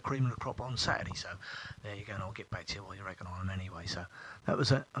playing on the Cream of the Crop on Saturday. So there you go, and I'll get back to you what you reckon on them anyway. So that was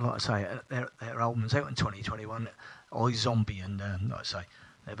like I say, their album's out in 2021, I Zombie, and like I say,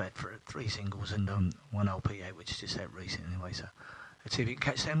 they've had 3 singles and 1 LP out, which is just out recent anyway. So let's see if you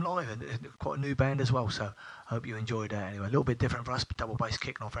can catch them live. And they're quite a new band as well, so I hope you enjoyed that anyway. A little bit different for us, but double bass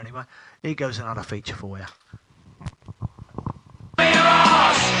kicking off anyway. Here goes another feature for you. Get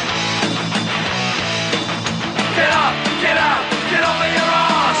up, get up, get off of your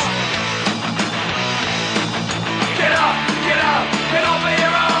ass. Get up, get up, get off of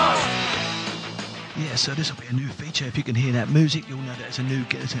your ass. Yes, So this will be a new feature. If you can hear that music, you'll know that there's a new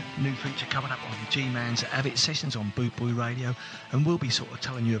feature coming up on G-Man's Avid Sessions on Boot Boy Radio, and we'll be sort of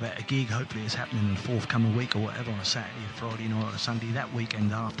telling you about a gig. Hopefully it's happening in the forthcoming week or whatever, on a Saturday, a Friday night or a Sunday, that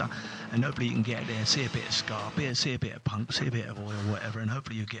weekend after, and hopefully you can get there, see a bit of ska, see a bit of punk, see a bit of oil, whatever, and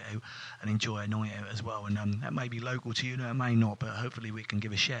hopefully you get out and enjoy a night out as well. And that may be local to you, no, it may not, but hopefully we can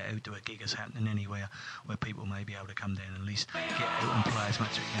give a shout out to a gig that's happening anywhere where people may be able to come down and at least get out and play as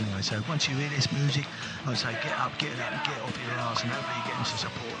much as we can anyway. So once you hear this music, I say get up, get off your arse, and hopefully you get them to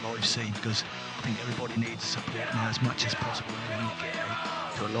support live scene, because I think everybody needs support now as much as possible when you get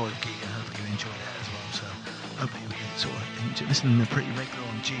out to a live gig, and hopefully you enjoy that as well. So hopefully we can sort of listen pretty regular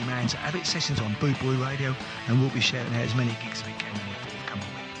on G-Man's Avid Sessions on Boot Boy Radio, and we'll be shouting out as many gigs as we can in the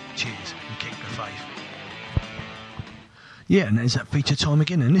forthcoming week. Cheers and keep the faith. Yeah, and there's that feature time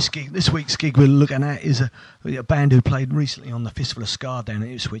again. And this week's gig we're looking at is a band who played recently on the Fistful of Ska down at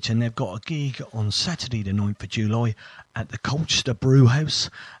Ipswich, and they've got a gig on Saturday the 9th of July at the Colchester Brew House,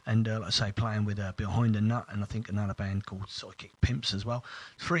 and like I say, playing with Behind the Nut and I think another band called Psychic Pimps as well.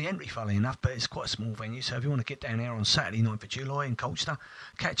 It's free entry, funnily enough, but it's quite a small venue, so if you want to get down there on Saturday 9th of July in Colchester,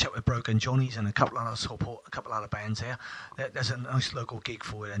 catch up with Broken Johnnies and a couple of other bands there. There's a nice local gig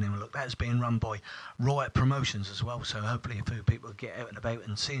for it, and then look, that's being run by Riot Promotions as well, so hopefully a few people get out and about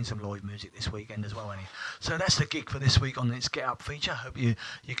and seeing some live music this weekend as well. So that's the gig for this week on this Get Up feature. Hope you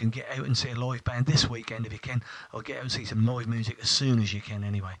can get out and see a live band this weekend if you can, or get out and see some live music as soon as you can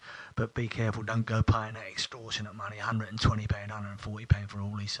anyway. But be careful, don't go paying that extortionate money, £120, £140 for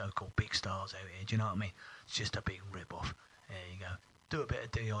all these so-called big stars out here. Do you know what I mean? It's just a big rip-off. There you go. Do a bit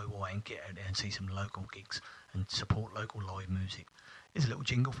of DIY and get out there and see some local gigs and support local live music. Here's a little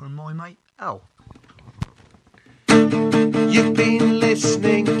jingle from my mate, Al. You've been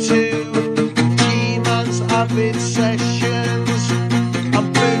listening to G-Man's Avid Sessions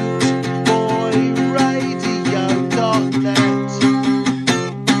on BootBoyRadio.net.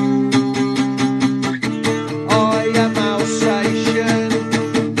 I am Alsatian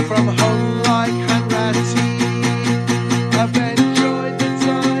from home like Hanratty. I've enjoyed the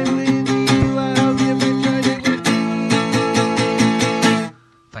time with you. I hope you've enjoyed it with me.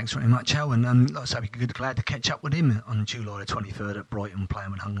 Thanks very much, Al, and like I say, we're glad to catch up with him on July the 23rd at Brighton,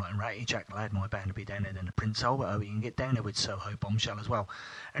 playing with Hung Like and Ratty. Jack Ladd, my band, will be down there, then the Prince Albert. I hope you can get down there with Soho Bombshell as well.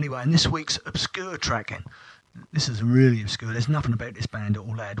 Anyway, and this week's obscure tracking. This is really obscure. There's nothing about this band at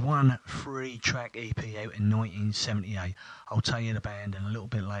all. They had one 3-track EP out in 1978. I'll tell you the band in a little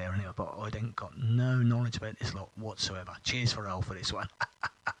bit later anyway, but I ain't got no knowledge about this lot whatsoever. Cheers for Al for this one.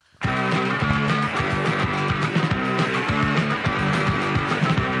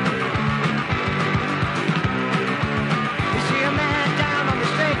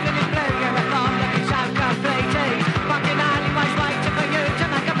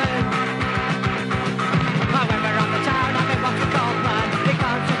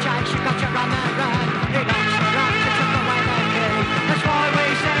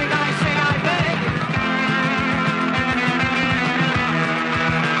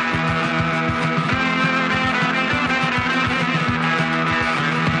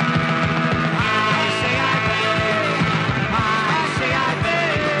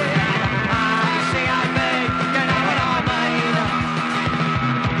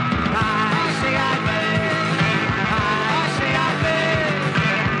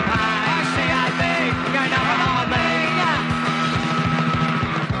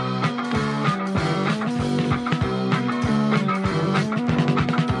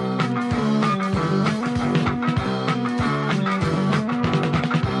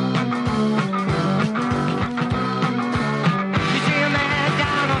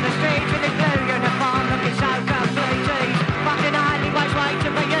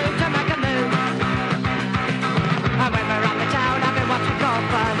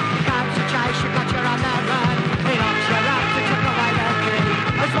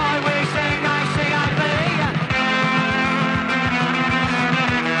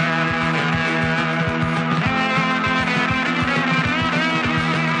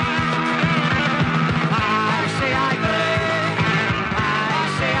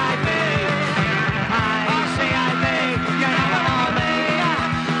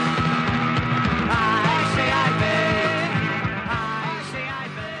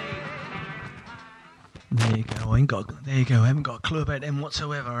 There you go. I haven't got a clue about them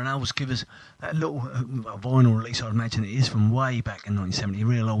whatsoever. And Al's give us that little vinyl release, I'd imagine it is, from way back in 1970.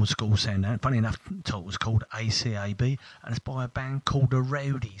 Real old school sound. And funny enough, the title was called ACAB, and it's by a band called The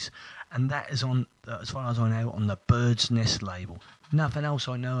Rowdies. and that is on, as far as I know, on the Bird's Nest label. Nothing else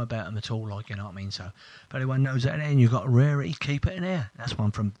I know about them at all, like, you know what I mean? So if anyone knows that and you've got a rarity, keep it in there. That's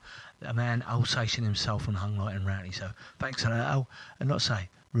one from a man, Alsatian himself, from Hung Light and Rowdy. So thanks for that, Al. And not say,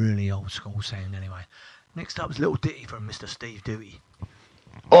 really old school sound anyway. Next up is a little ditty from Mr. Steve Duty.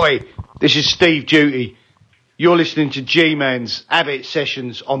 Oi, this is Steve Duty. You're listening to G-Man's Abbott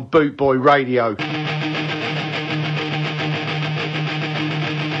Sessions on Bootboy Radio.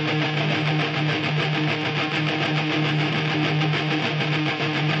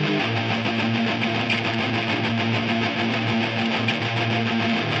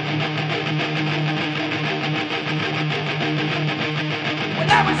 When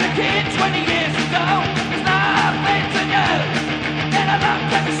I was a kid 20 years ago, there's nothing to do. Then I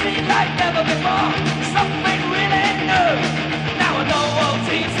looked at the scene like never before. Something really new. Now I know all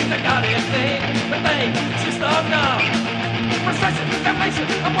teams think they got it thing, but they just don't know. Frustration, damnation,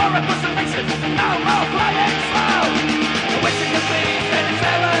 a war across the nation. No more playing slow. Wishing the beat that it's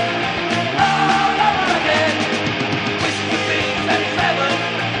heaven all over again. Wishing the beat that it's heaven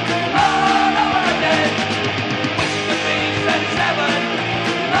all over again. Wishing the beat that it's heaven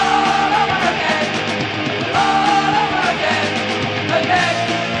all over again. All over again. Again.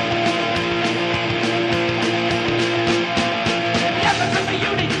 The efforts of the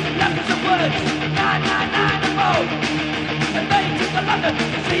uni, letters of words, 999 and more. And they took to London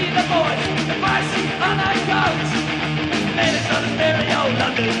to see the boys, the Vice on a coach. And it's on a stereo,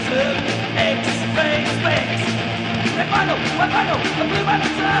 London too, anticipating space. They're vinyl, a blue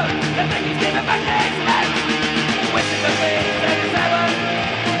vinyl too. They're thinking, give it back next month. Wishing the beat that it's heaven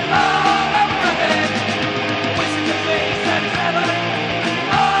all over again. Wishing the beat that it's heaven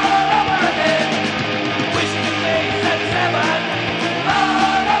all over again. Wishing the beat that it's heaven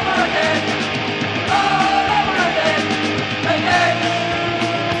all over again. All over again. Again.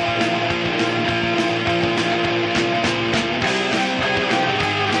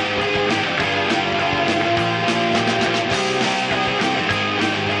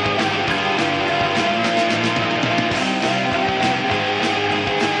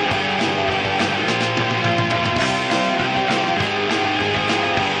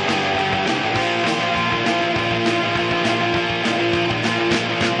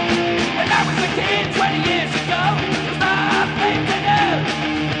 When I was a kid 20 years ago, there's nothing to do.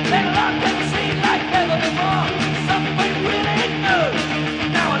 Then I looked at the scene like never before. Something really new.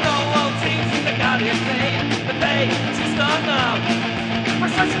 Now I know all teams think they got it thing, but they just don't know.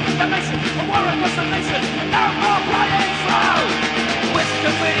 Frustration, damnation, a war across the nation. No more playing slow. Wish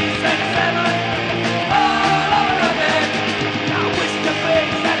the beat that it's heaven all over again. Now wish the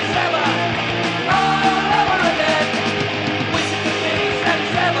beat that it's heaven all over again. Wish the beat that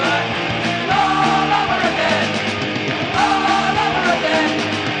it's heaven all over again. All over again.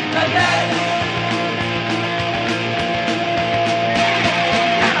 Again.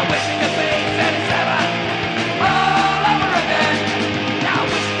 And I wish the beat that it's heaven all over again. Now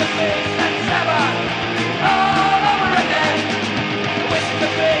wish the beat that it's heaven all over again. Wish the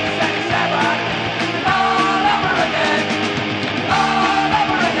beat that it's heaven all over again. All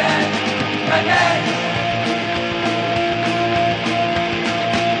over again. Again.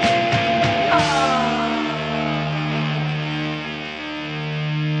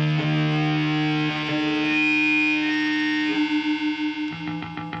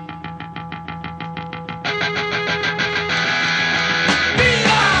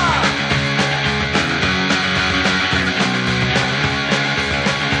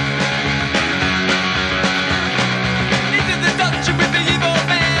 Into the dungeon with the evil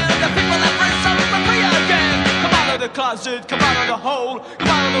man, the people that bring something free again. Come out of the closet, come out of the hole, come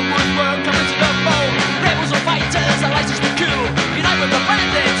out of the woodwork, come into the fold. Rebels or fighters, the license to kill. Unite with the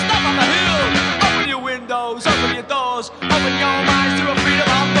bandits, stop on the hill. Open your windows, open your doors, open your minds to a freedom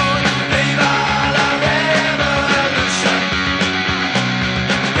of thought. Viva la revolution!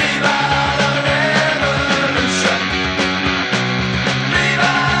 Viva la revolution!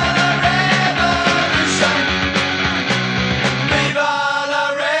 Viva la revolution! Viva la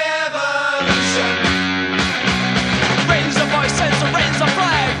revolution! Raise the voices, raise the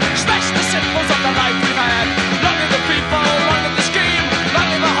flag, smash the symbols of the life we've had. Long live the people, long live the scheme, long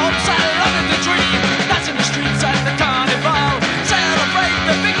live the hopes and long live the dream. That's in the streets and the carnival. Celebrate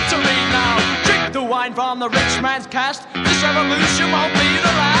the victory now. Drink the wine from the rich man's cask. This revolution won't be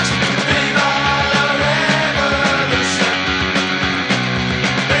the last. Viva la revolution!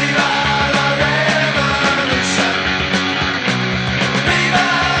 Viva la revolution! Viva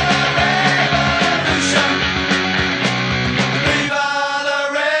la revolution! Viva la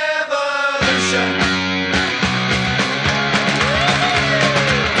revolution!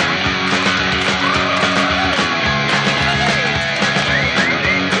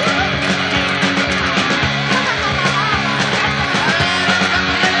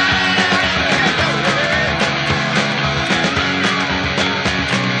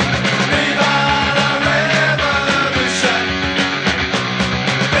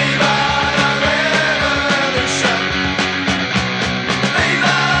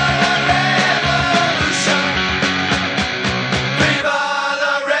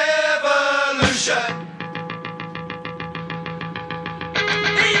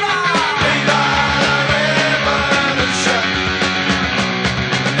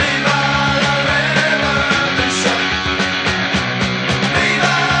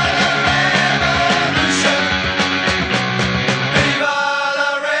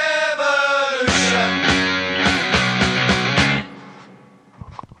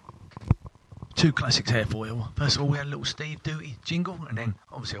 two classics here for you. First of all, we had a little Steve Duty jingle, and then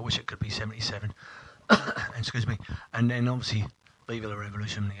obviously I Wish It Could Be 77. Excuse me. And then obviously Viva la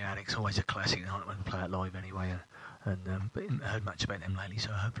Revolution, the Addicts, always a classic. I don't play it live anyway, but I haven't heard much about them lately,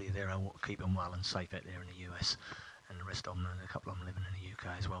 so hopefully they're keeping well and safe out there in the US, and the rest of them, a couple of them living in the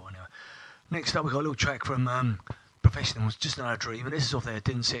UK as well. Anyway, next up we got a little track from Professionals, Just Another Dream, and this is off their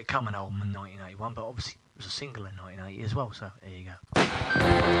Didn't See It Coming album in 1981, but obviously it was a single in 1980 as well, so there you go.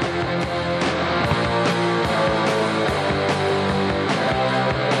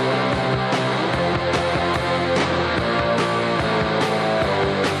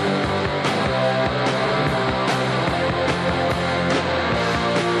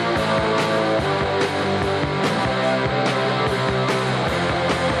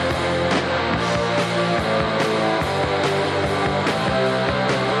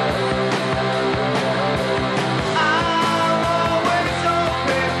 I'm always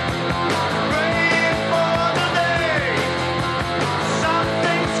hoping, praying for the day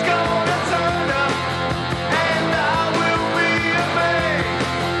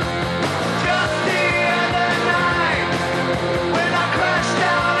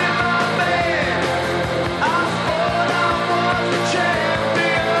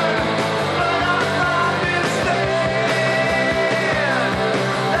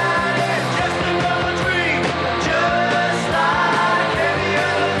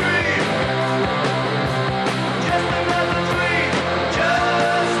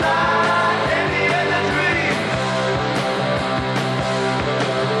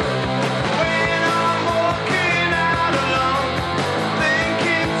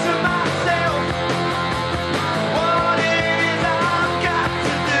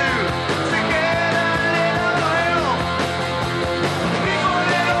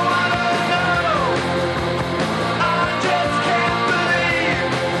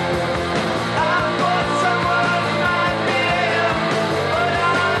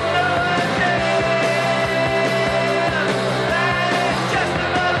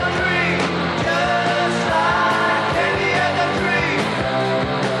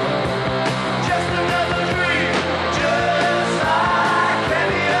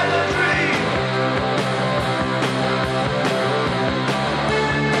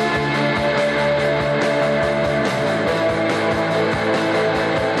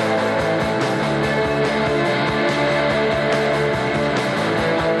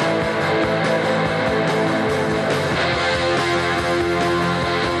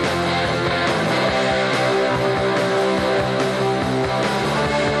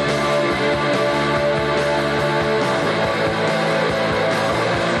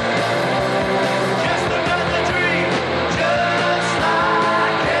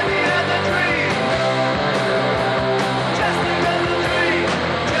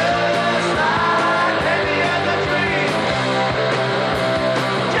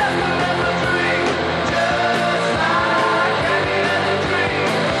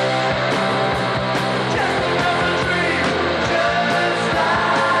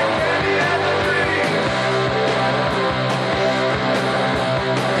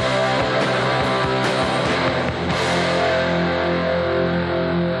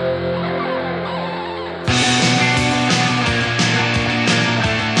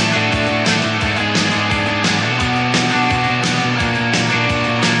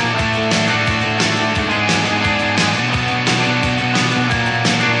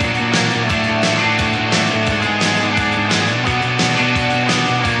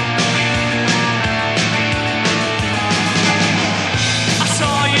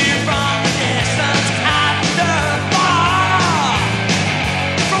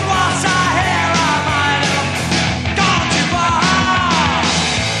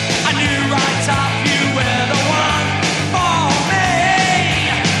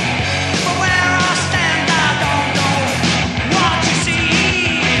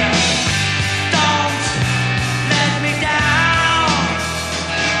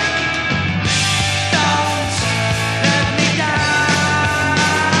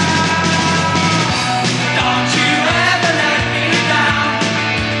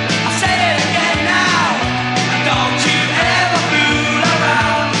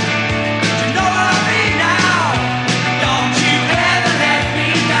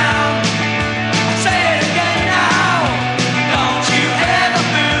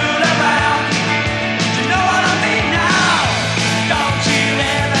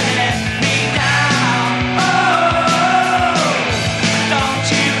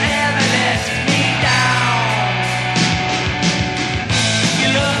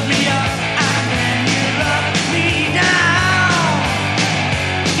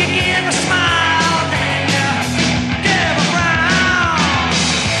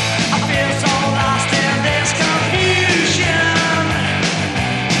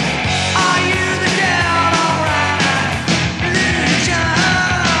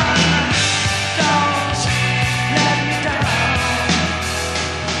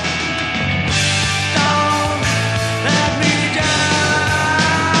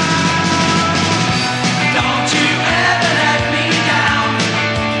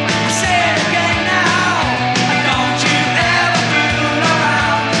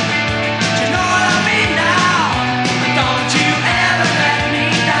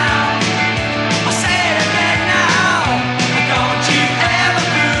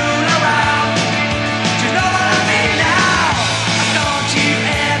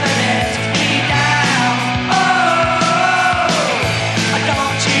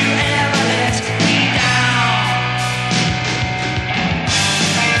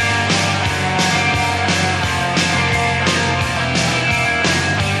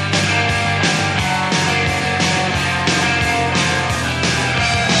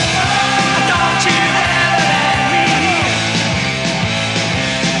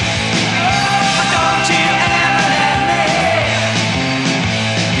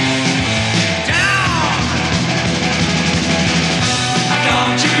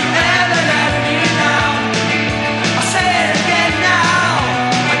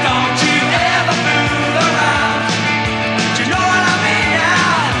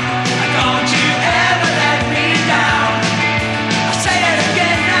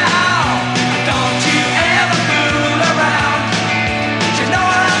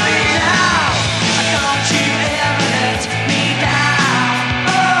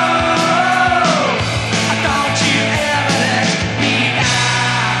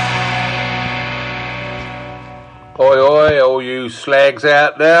slags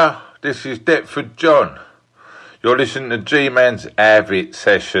out there. This is Deptford John. You're listening to G-Man's Avid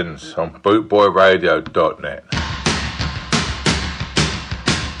Sessions on bootboyradio.net.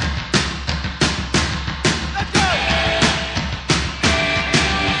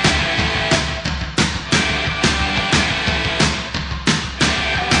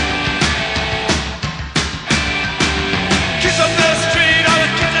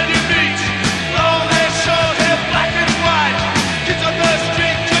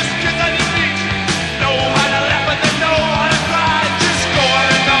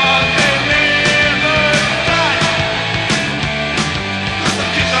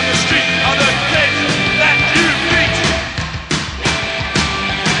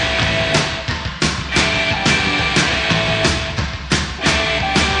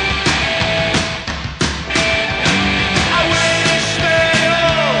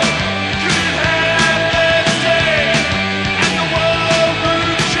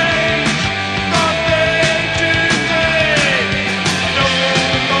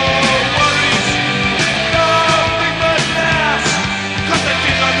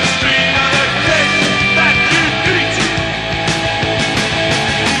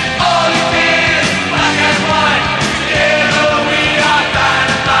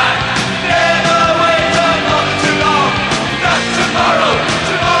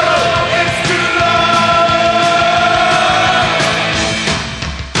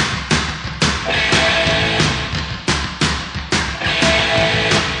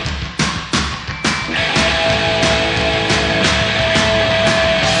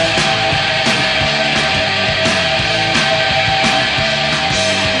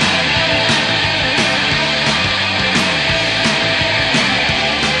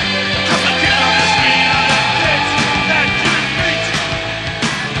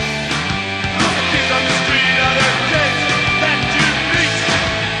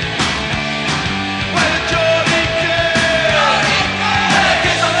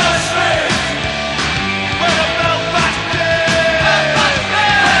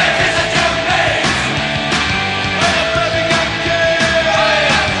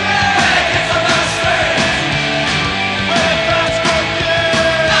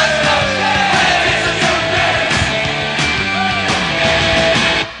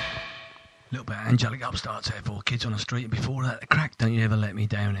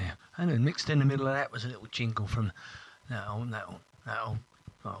 Mixed in the middle of that was a little jingle from oh,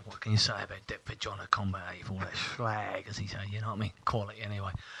 what can you say about Deptford John of Combat 84, that slag, as he say, you know what I mean? Quality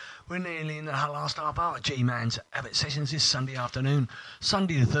anyway. We're nearly in the last half hour of G-Man's Abbott Sessions this Sunday afternoon,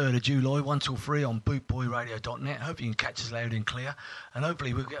 Sunday the 3rd of July, 1 till 3 on bootboyradio.net. Hope you can catch us loud and clear, and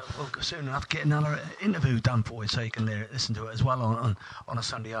hopefully we'll soon enough get another interview done for you so you can listen to it as well on a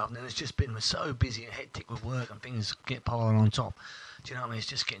Sunday afternoon. It's just been so busy and hectic with work and things get piling on top. Do you know what I mean? It's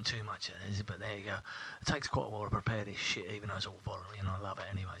just getting too much, but there you go. It takes quite a while to prepare this shit, even though it's all voluntary, and I love it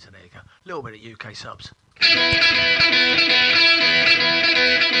anyway, so there you go. A little bit of UK subs.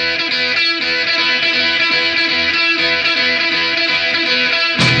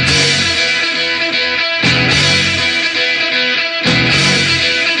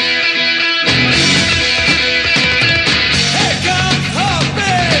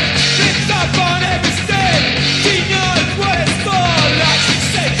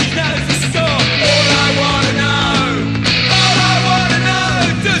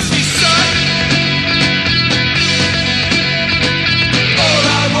 All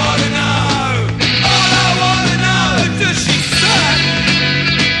I wanna know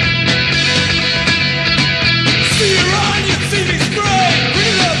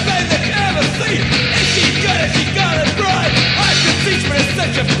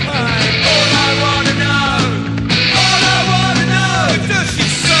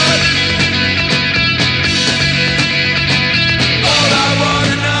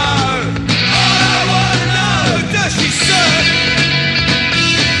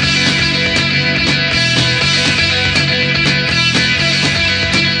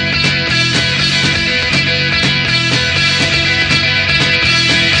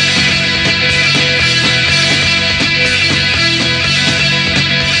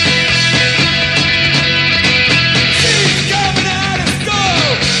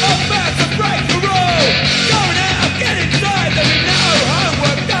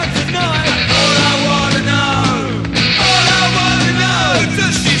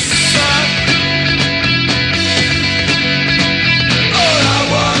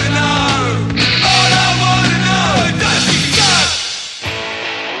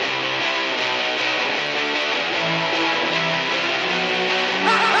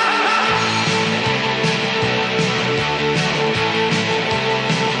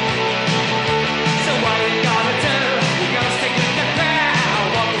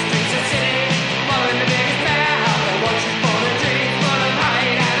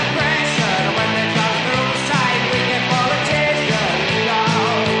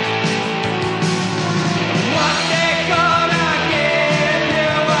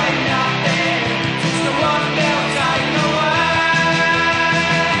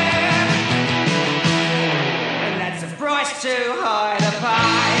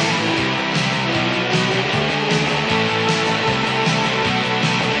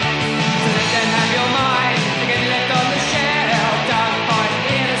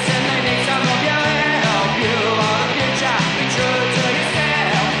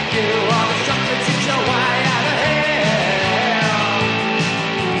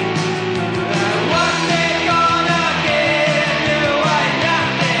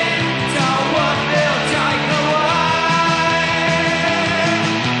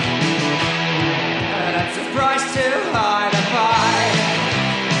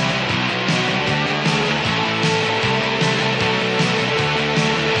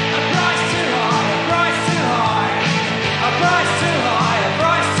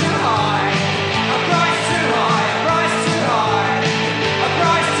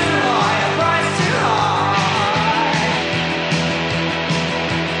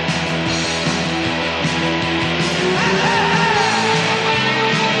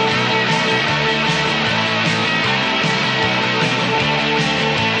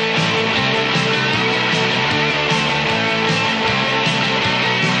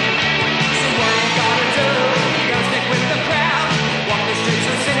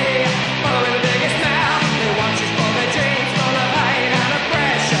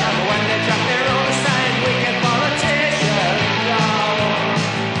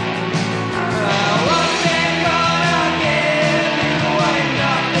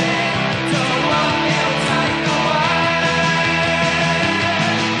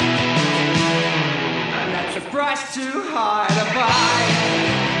price too high to buy.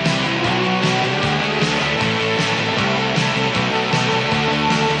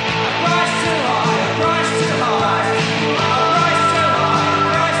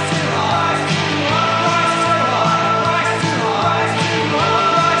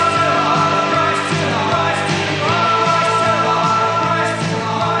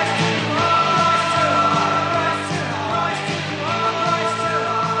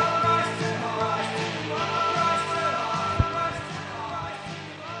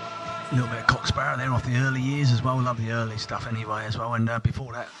 There off the early years as well. Love the early stuff anyway as well. And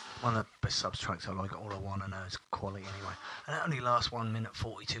before that, one of the best subs tracks I like, All I Want to Know is Quality anyway. And that only lasts 1 minute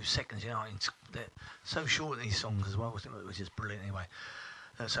 42 seconds. You know, they're so short, these songs as well, which is brilliant anyway.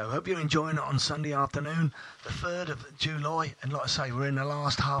 So I hope you're enjoying it on Sunday afternoon, the 3rd of July. And like I say, we're in the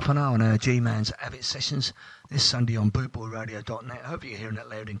last half an hour on our G-Man's Avid Sessions this Sunday on bootboyradio.net. I hope you're hearing that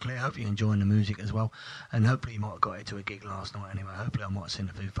loud and clear. I hope you're enjoying the music as well. And hopefully you might have got it to a gig last night anyway. Hopefully I might have seen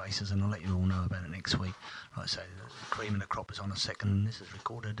a few faces and I'll let you all know about it next week. Like I say, the Cream and the Crop is on the 2nd and this is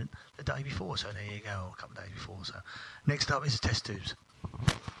recorded the day before. So there you go, or a couple of days before. So next up is Test Tubes.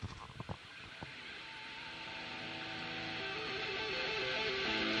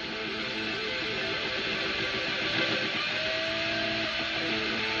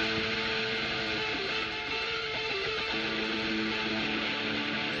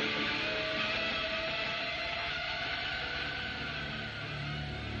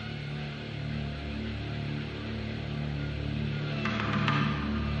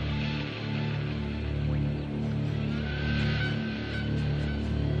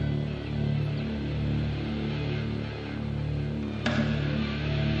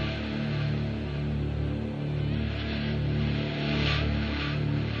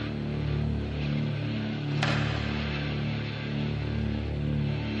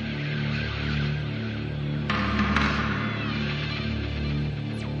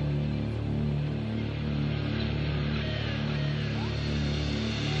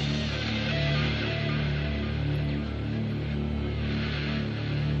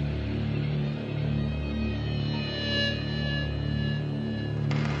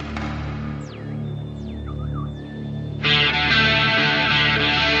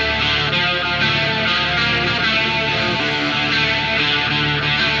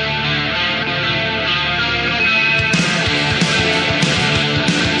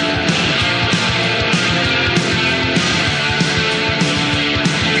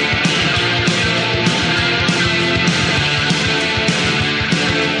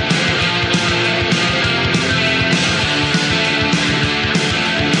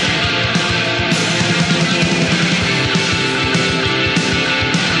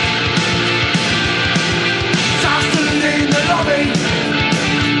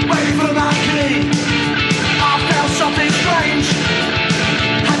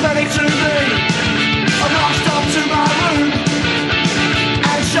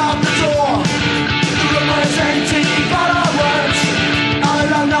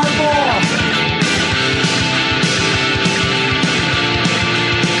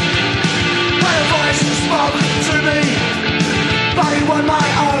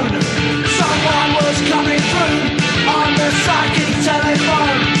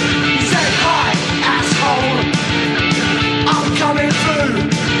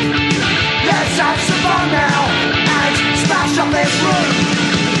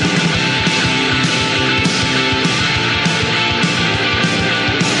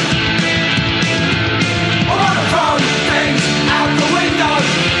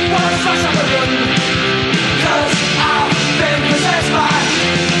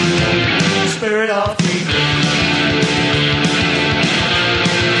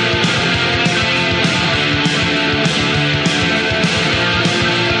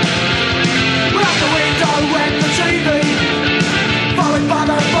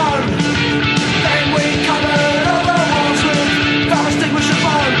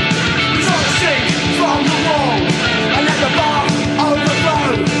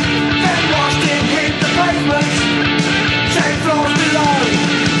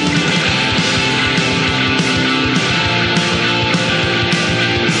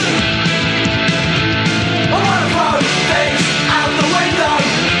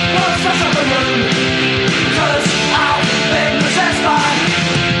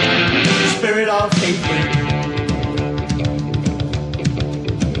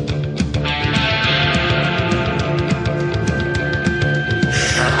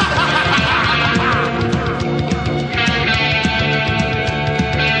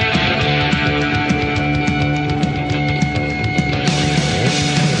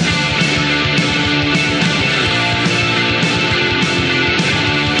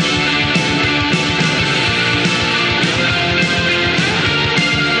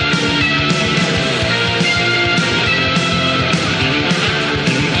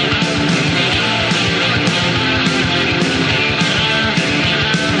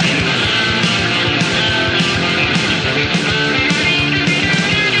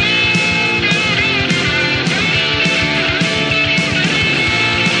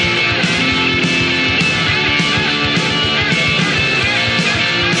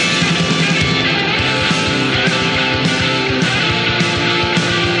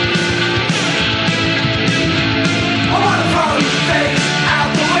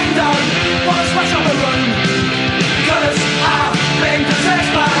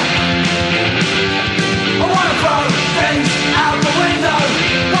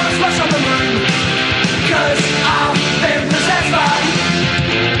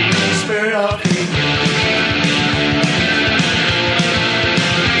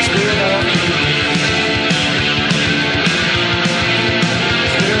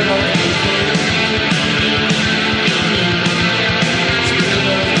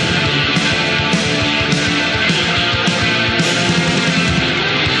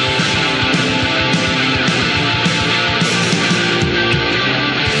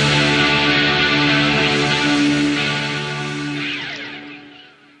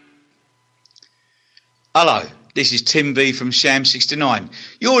 Hello, this is Tim V from Sham 69.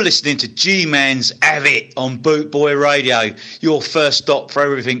 You're listening to G-Man's Have It on Boot Boy Radio, your first stop for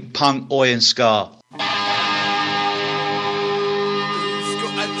everything punk, oi and ska.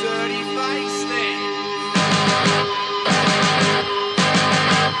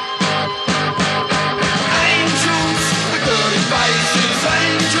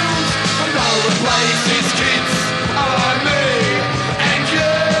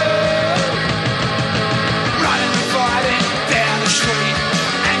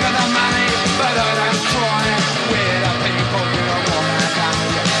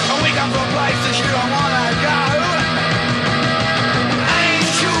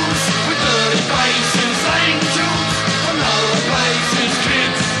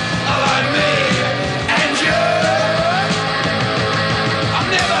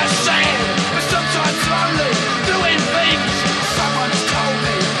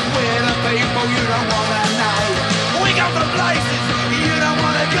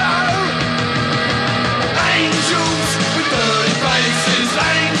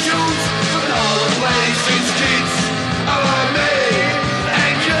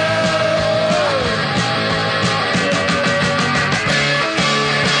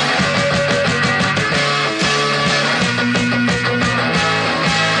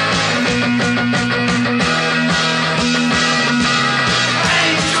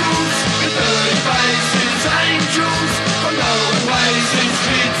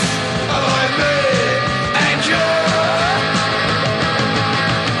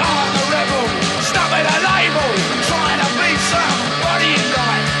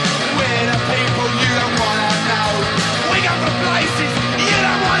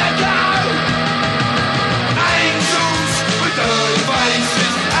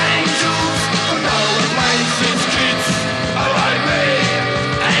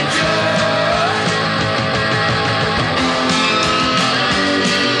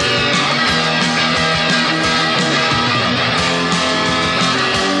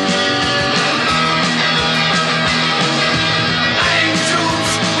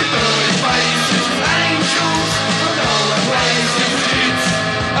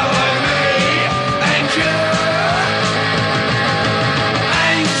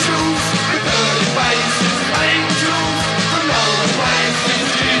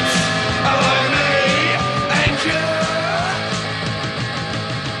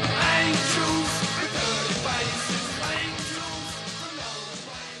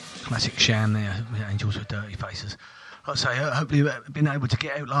 Sham there, Angels with Dirty Faces. Like I say, hopefully you've been able to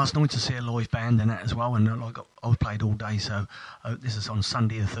get out last night to see a live band and that as well. And like I've played all day, so this is on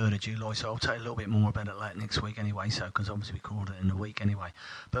Sunday the 3rd of July. So I'll tell you a little bit more about it later next week anyway. So because obviously we called it in the week anyway.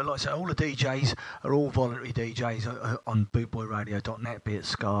 But like I say, all the DJs are all voluntary DJs on bootboyradio.net, be it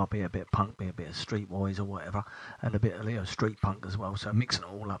ska, be it a bit of punk, be it a bit of streetwise or whatever, and a bit of street punk as well. So mixing it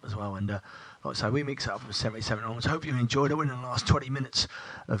all up as well. And like I say, we mix it up from 77 onwards. Hope you enjoyed it. We're in the last 20 minutes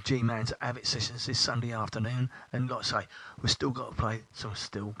of G-Man's Have It sessions this Sunday afternoon. And like I say, we've still got to play some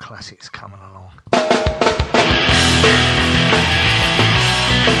still classics coming along.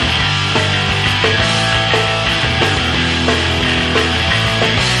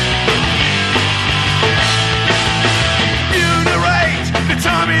 The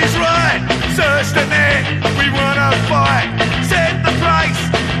time is right, search the net, we wanna fight. Set the place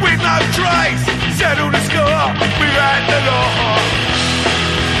with no trace, settle the score, we're at the law.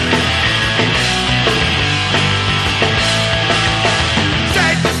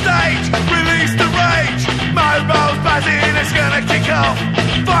 Set the stage, release the rage, mobile's buzzing, it's gonna kick off.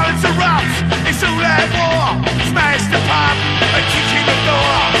 Violence erupts, it's all at war, smash the pub and kick in the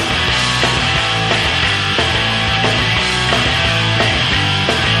door.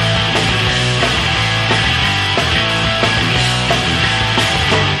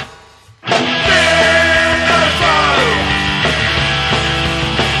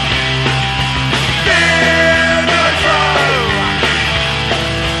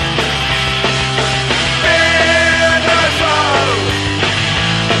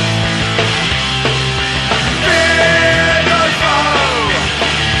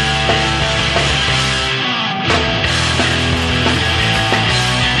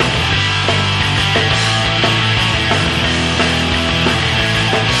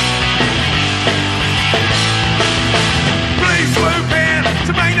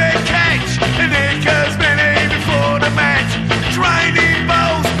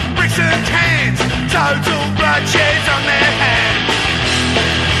 Total bloodshed on their hands.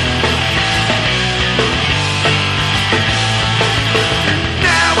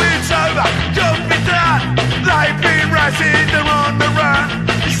 Now it's over, job been done. They've been rising, they're on the run.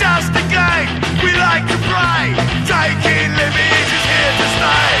 It's us the game, we like to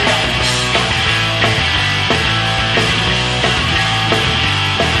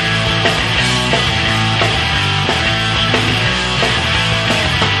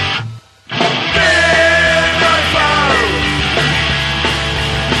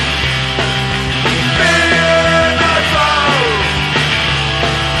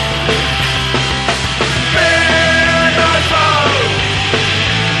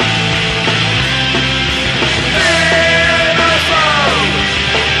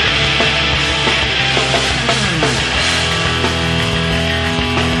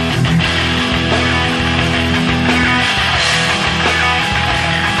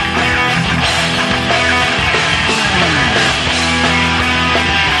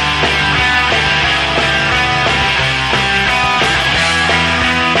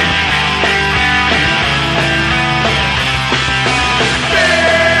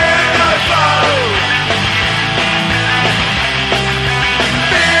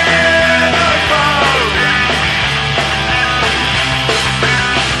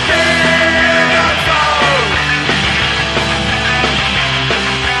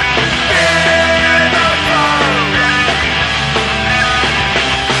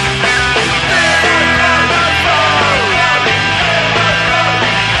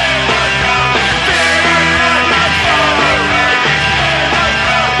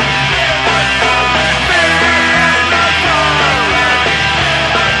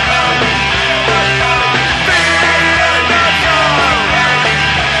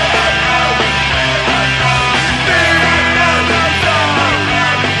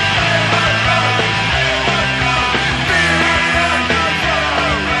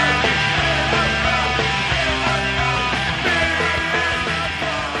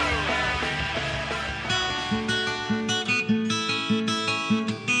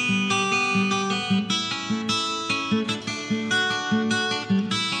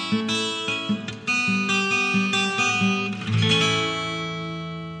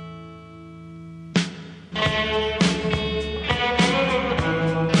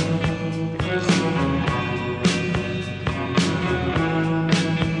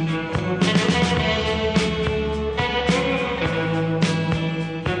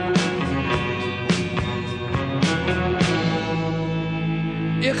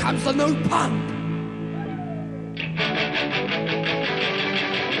Here comes the new punk.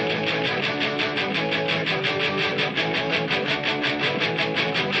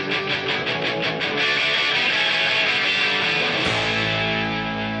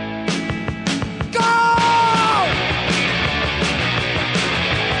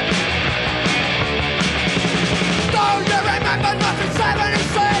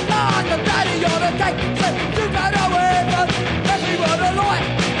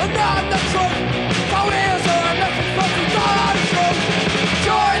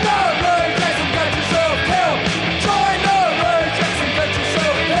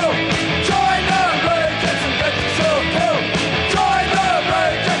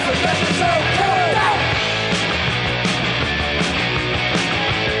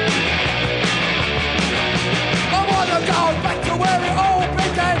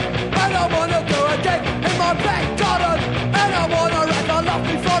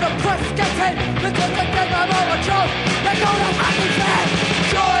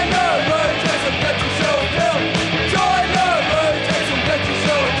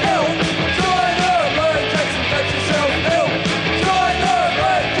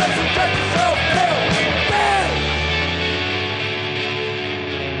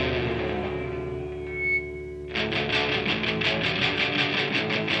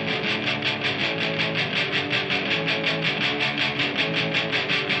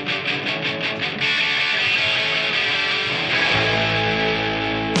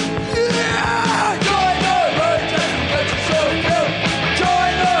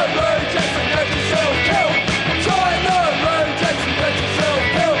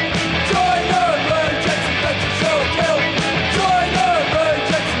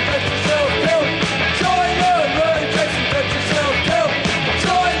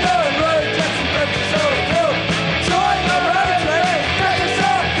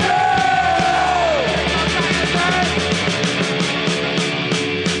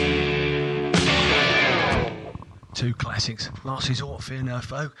 Last Resort, Fear No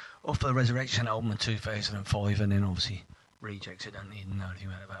Foe, off the Resurrection album in 2005, and then obviously Rejects. I don't need to know anything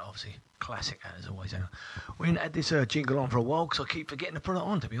about it, but obviously classic as always. We haven't had this jingle on for a while because I keep forgetting to put it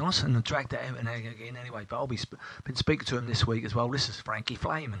on, to be honest, and I dragged that out and again anyway. But I'll been speaking to him this week as well. This is Frankie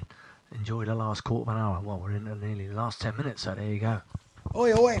Flame, and enjoy the last quarter of an hour. Well, we're in nearly the last 10 minutes, so there you go.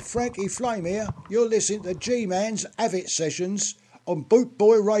 Oi, oi, Frankie Flame here. You're listening to G-Man's Avid Sessions on Boot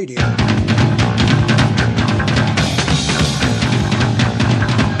Boy Radio.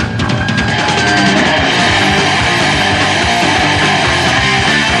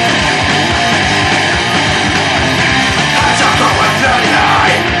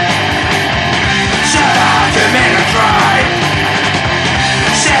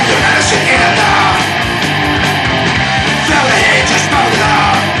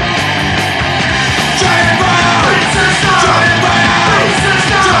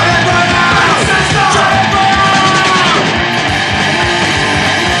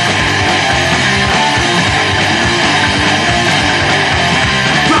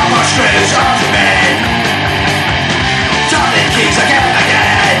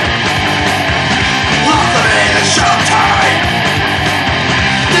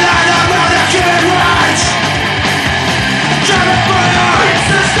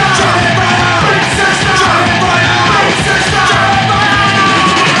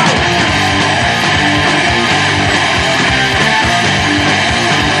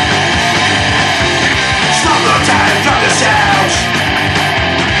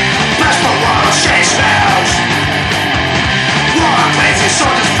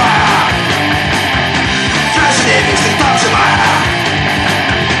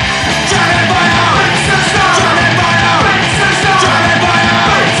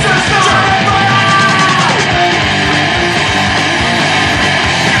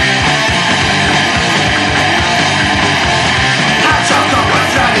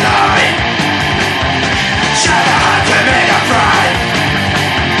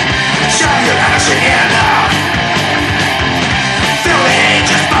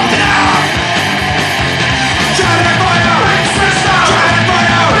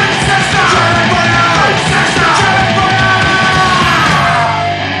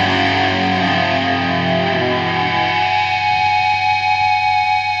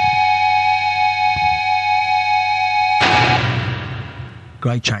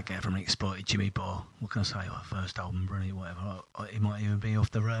 Great track there from Exploited Jimmy Barr. What can I say? Our first album, brilliant, whatever. It might even be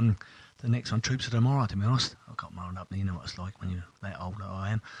off the next one, Troops of Tomorrow, to be honest. I got moaned up, you know what it's like when you're that old that I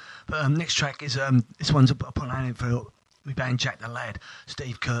am. But next track is, this one's I put out for We band Jack the Lad,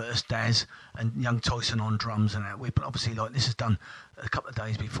 Steve Curtis, Daz, and young Tyson on drums and that. We obviously this is done a couple of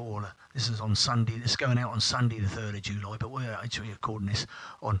days before. This is on Sunday. This is going out on Sunday the 3rd of July, but we're actually recording this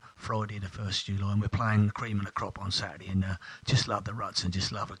on Friday the 1st of July, and we're playing the Cream of the Crop on Saturday. And just love the Ruts and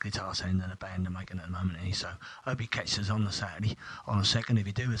just love the guitar sound and the band are making at the moment. So I hope you catch us on the Saturday. On the 2nd, if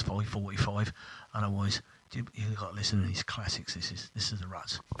you do, it's 5:45. Otherwise, you've got to listen to these classics. This is the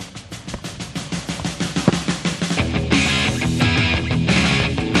Ruts.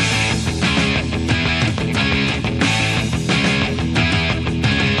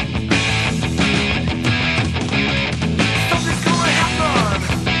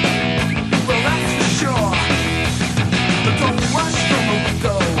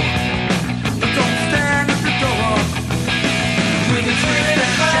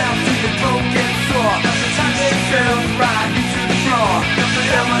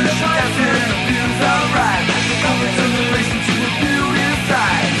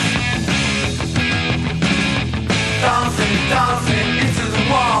 Dancing into the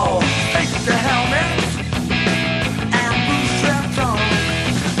wall, face the helmet and boots strapped on.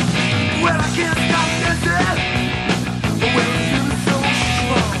 Well, I can't stop dancing, but well, it feels so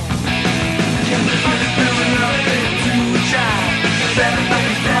strong. Can we feel it building up into a giant? Better knock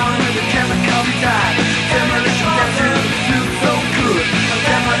us down with a chemical tide. Demolition dancing feels so good.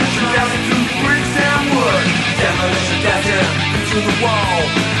 Demolition dancing through bricks and wood. Demolition dancing into the wall.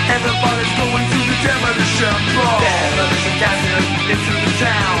 Everybody's going to the demolition floor. Demolition dancing into the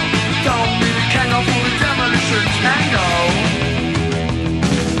town. Don't need a candle for the demolition tango.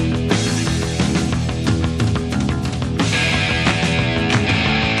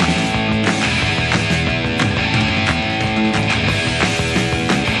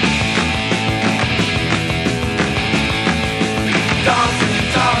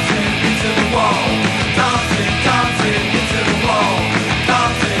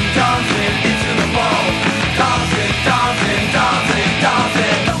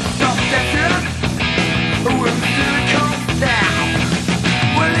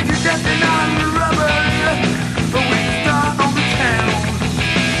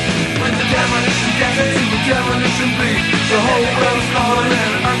 Demolition beat, the whole world's falling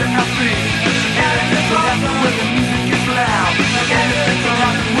under our feet. Anything will happen when the music gets loud. Anything will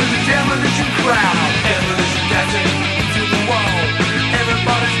happen with the demolition crowd. Demolition dancing into the wall.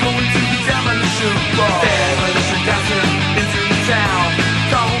 Everybody's going to the demolition ball. Demolition dancing into the town.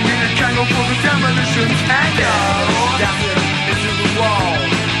 Don't need a candle for the demolition tango. Demolition dancing into the wall.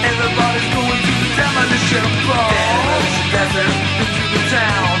 Everybody's going to the demolition ball. Demolition dancing into the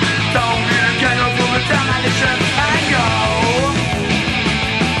town. Don't need a candle for the demolition tango.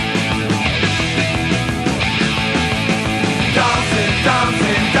 Dancing,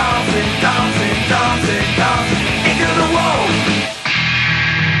 dancing, dancing, dancing, dancing, dancing into the wall.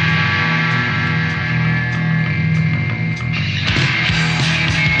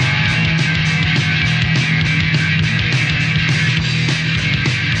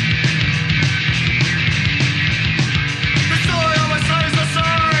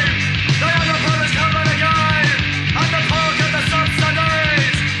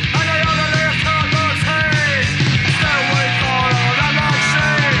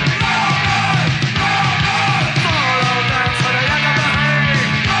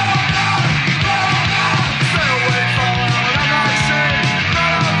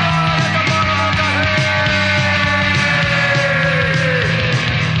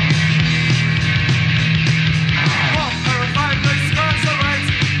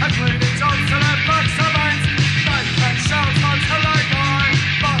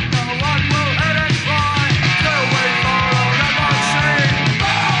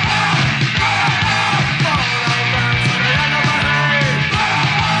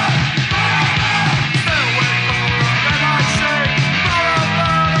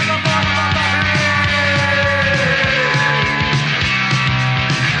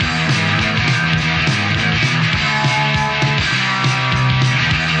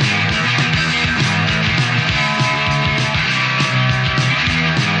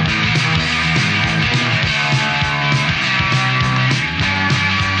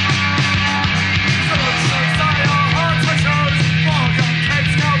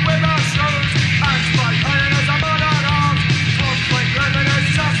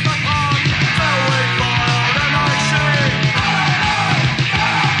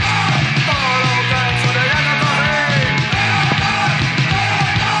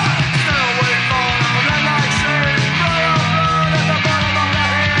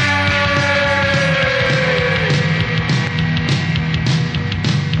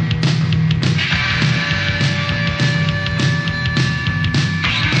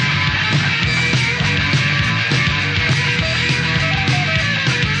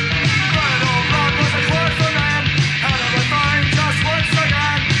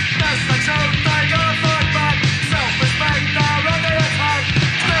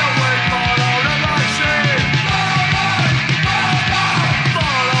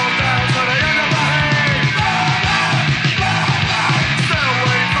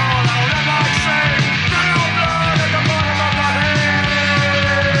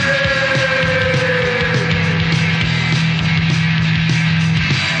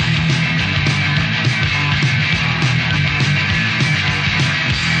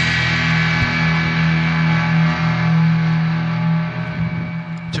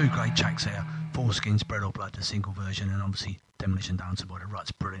 Blood, the single version, and obviously Demolition Dancer by the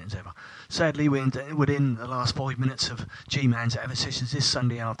Ruts, brilliant as ever. Sadly, we're within the last 5 minutes of G-Man's Avid Sessions this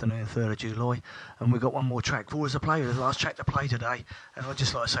Sunday afternoon, 3rd of July, and we've got one more track for us to play, the last track to play today. And I'd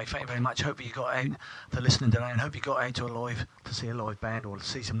just like to say thank you very much. Hope you got out for listening today, and hope you got out to see a live band or to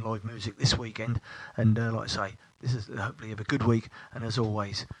see some live music this weekend. And like I say, this is hopefully have a good week, and as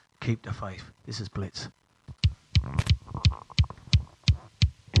always, keep the faith. This is Blitz.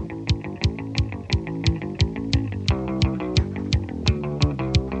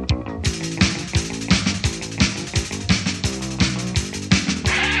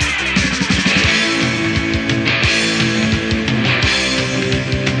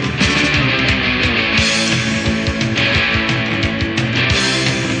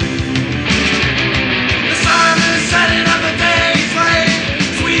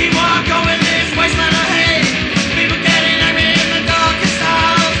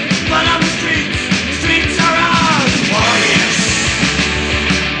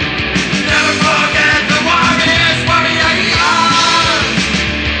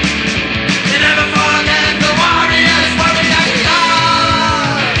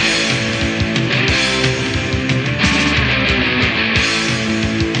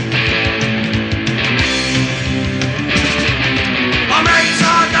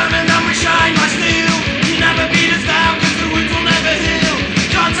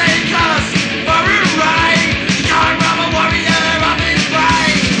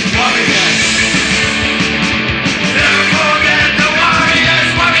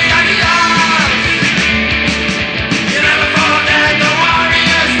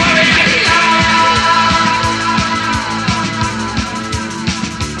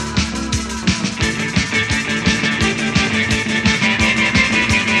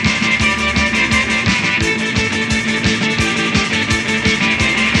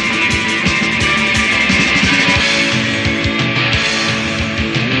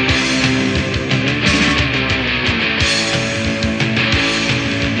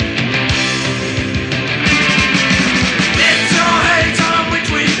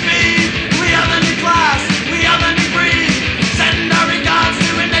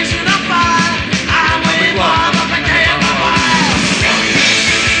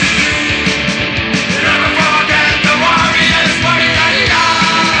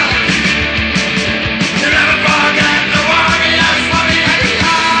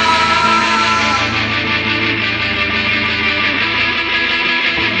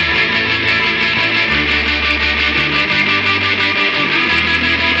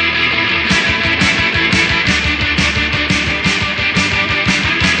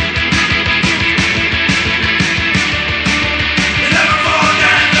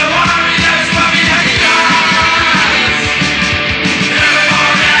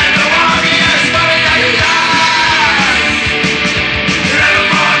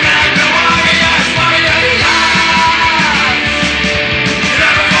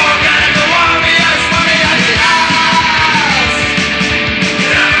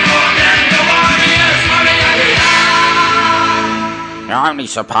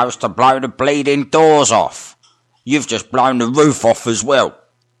 Supposed to blow the bleeding doors off. You've just blown the roof off as well.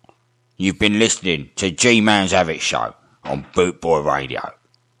 You've been listening to G-Man's Avid Show on Bootboy Radio.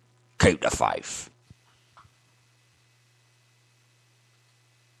 Keep the faith.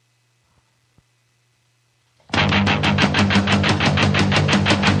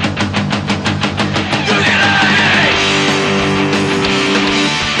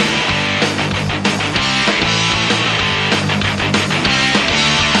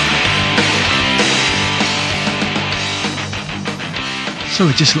 So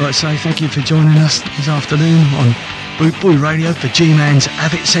we'd just like to say thank you for joining us this afternoon on Bootboy Radio for G-Man's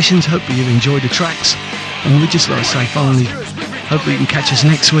Avid Sessions. Hopefully you've enjoyed the tracks, and we'd just like to say finally, hopefully you can catch us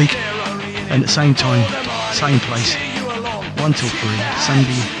next week and at the same time, same place, 1 till 3,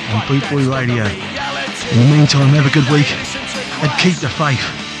 Sunday on Bootboy Radio. In the meantime, have a good week and keep the faith.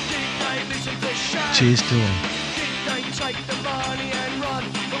 Cheers to all.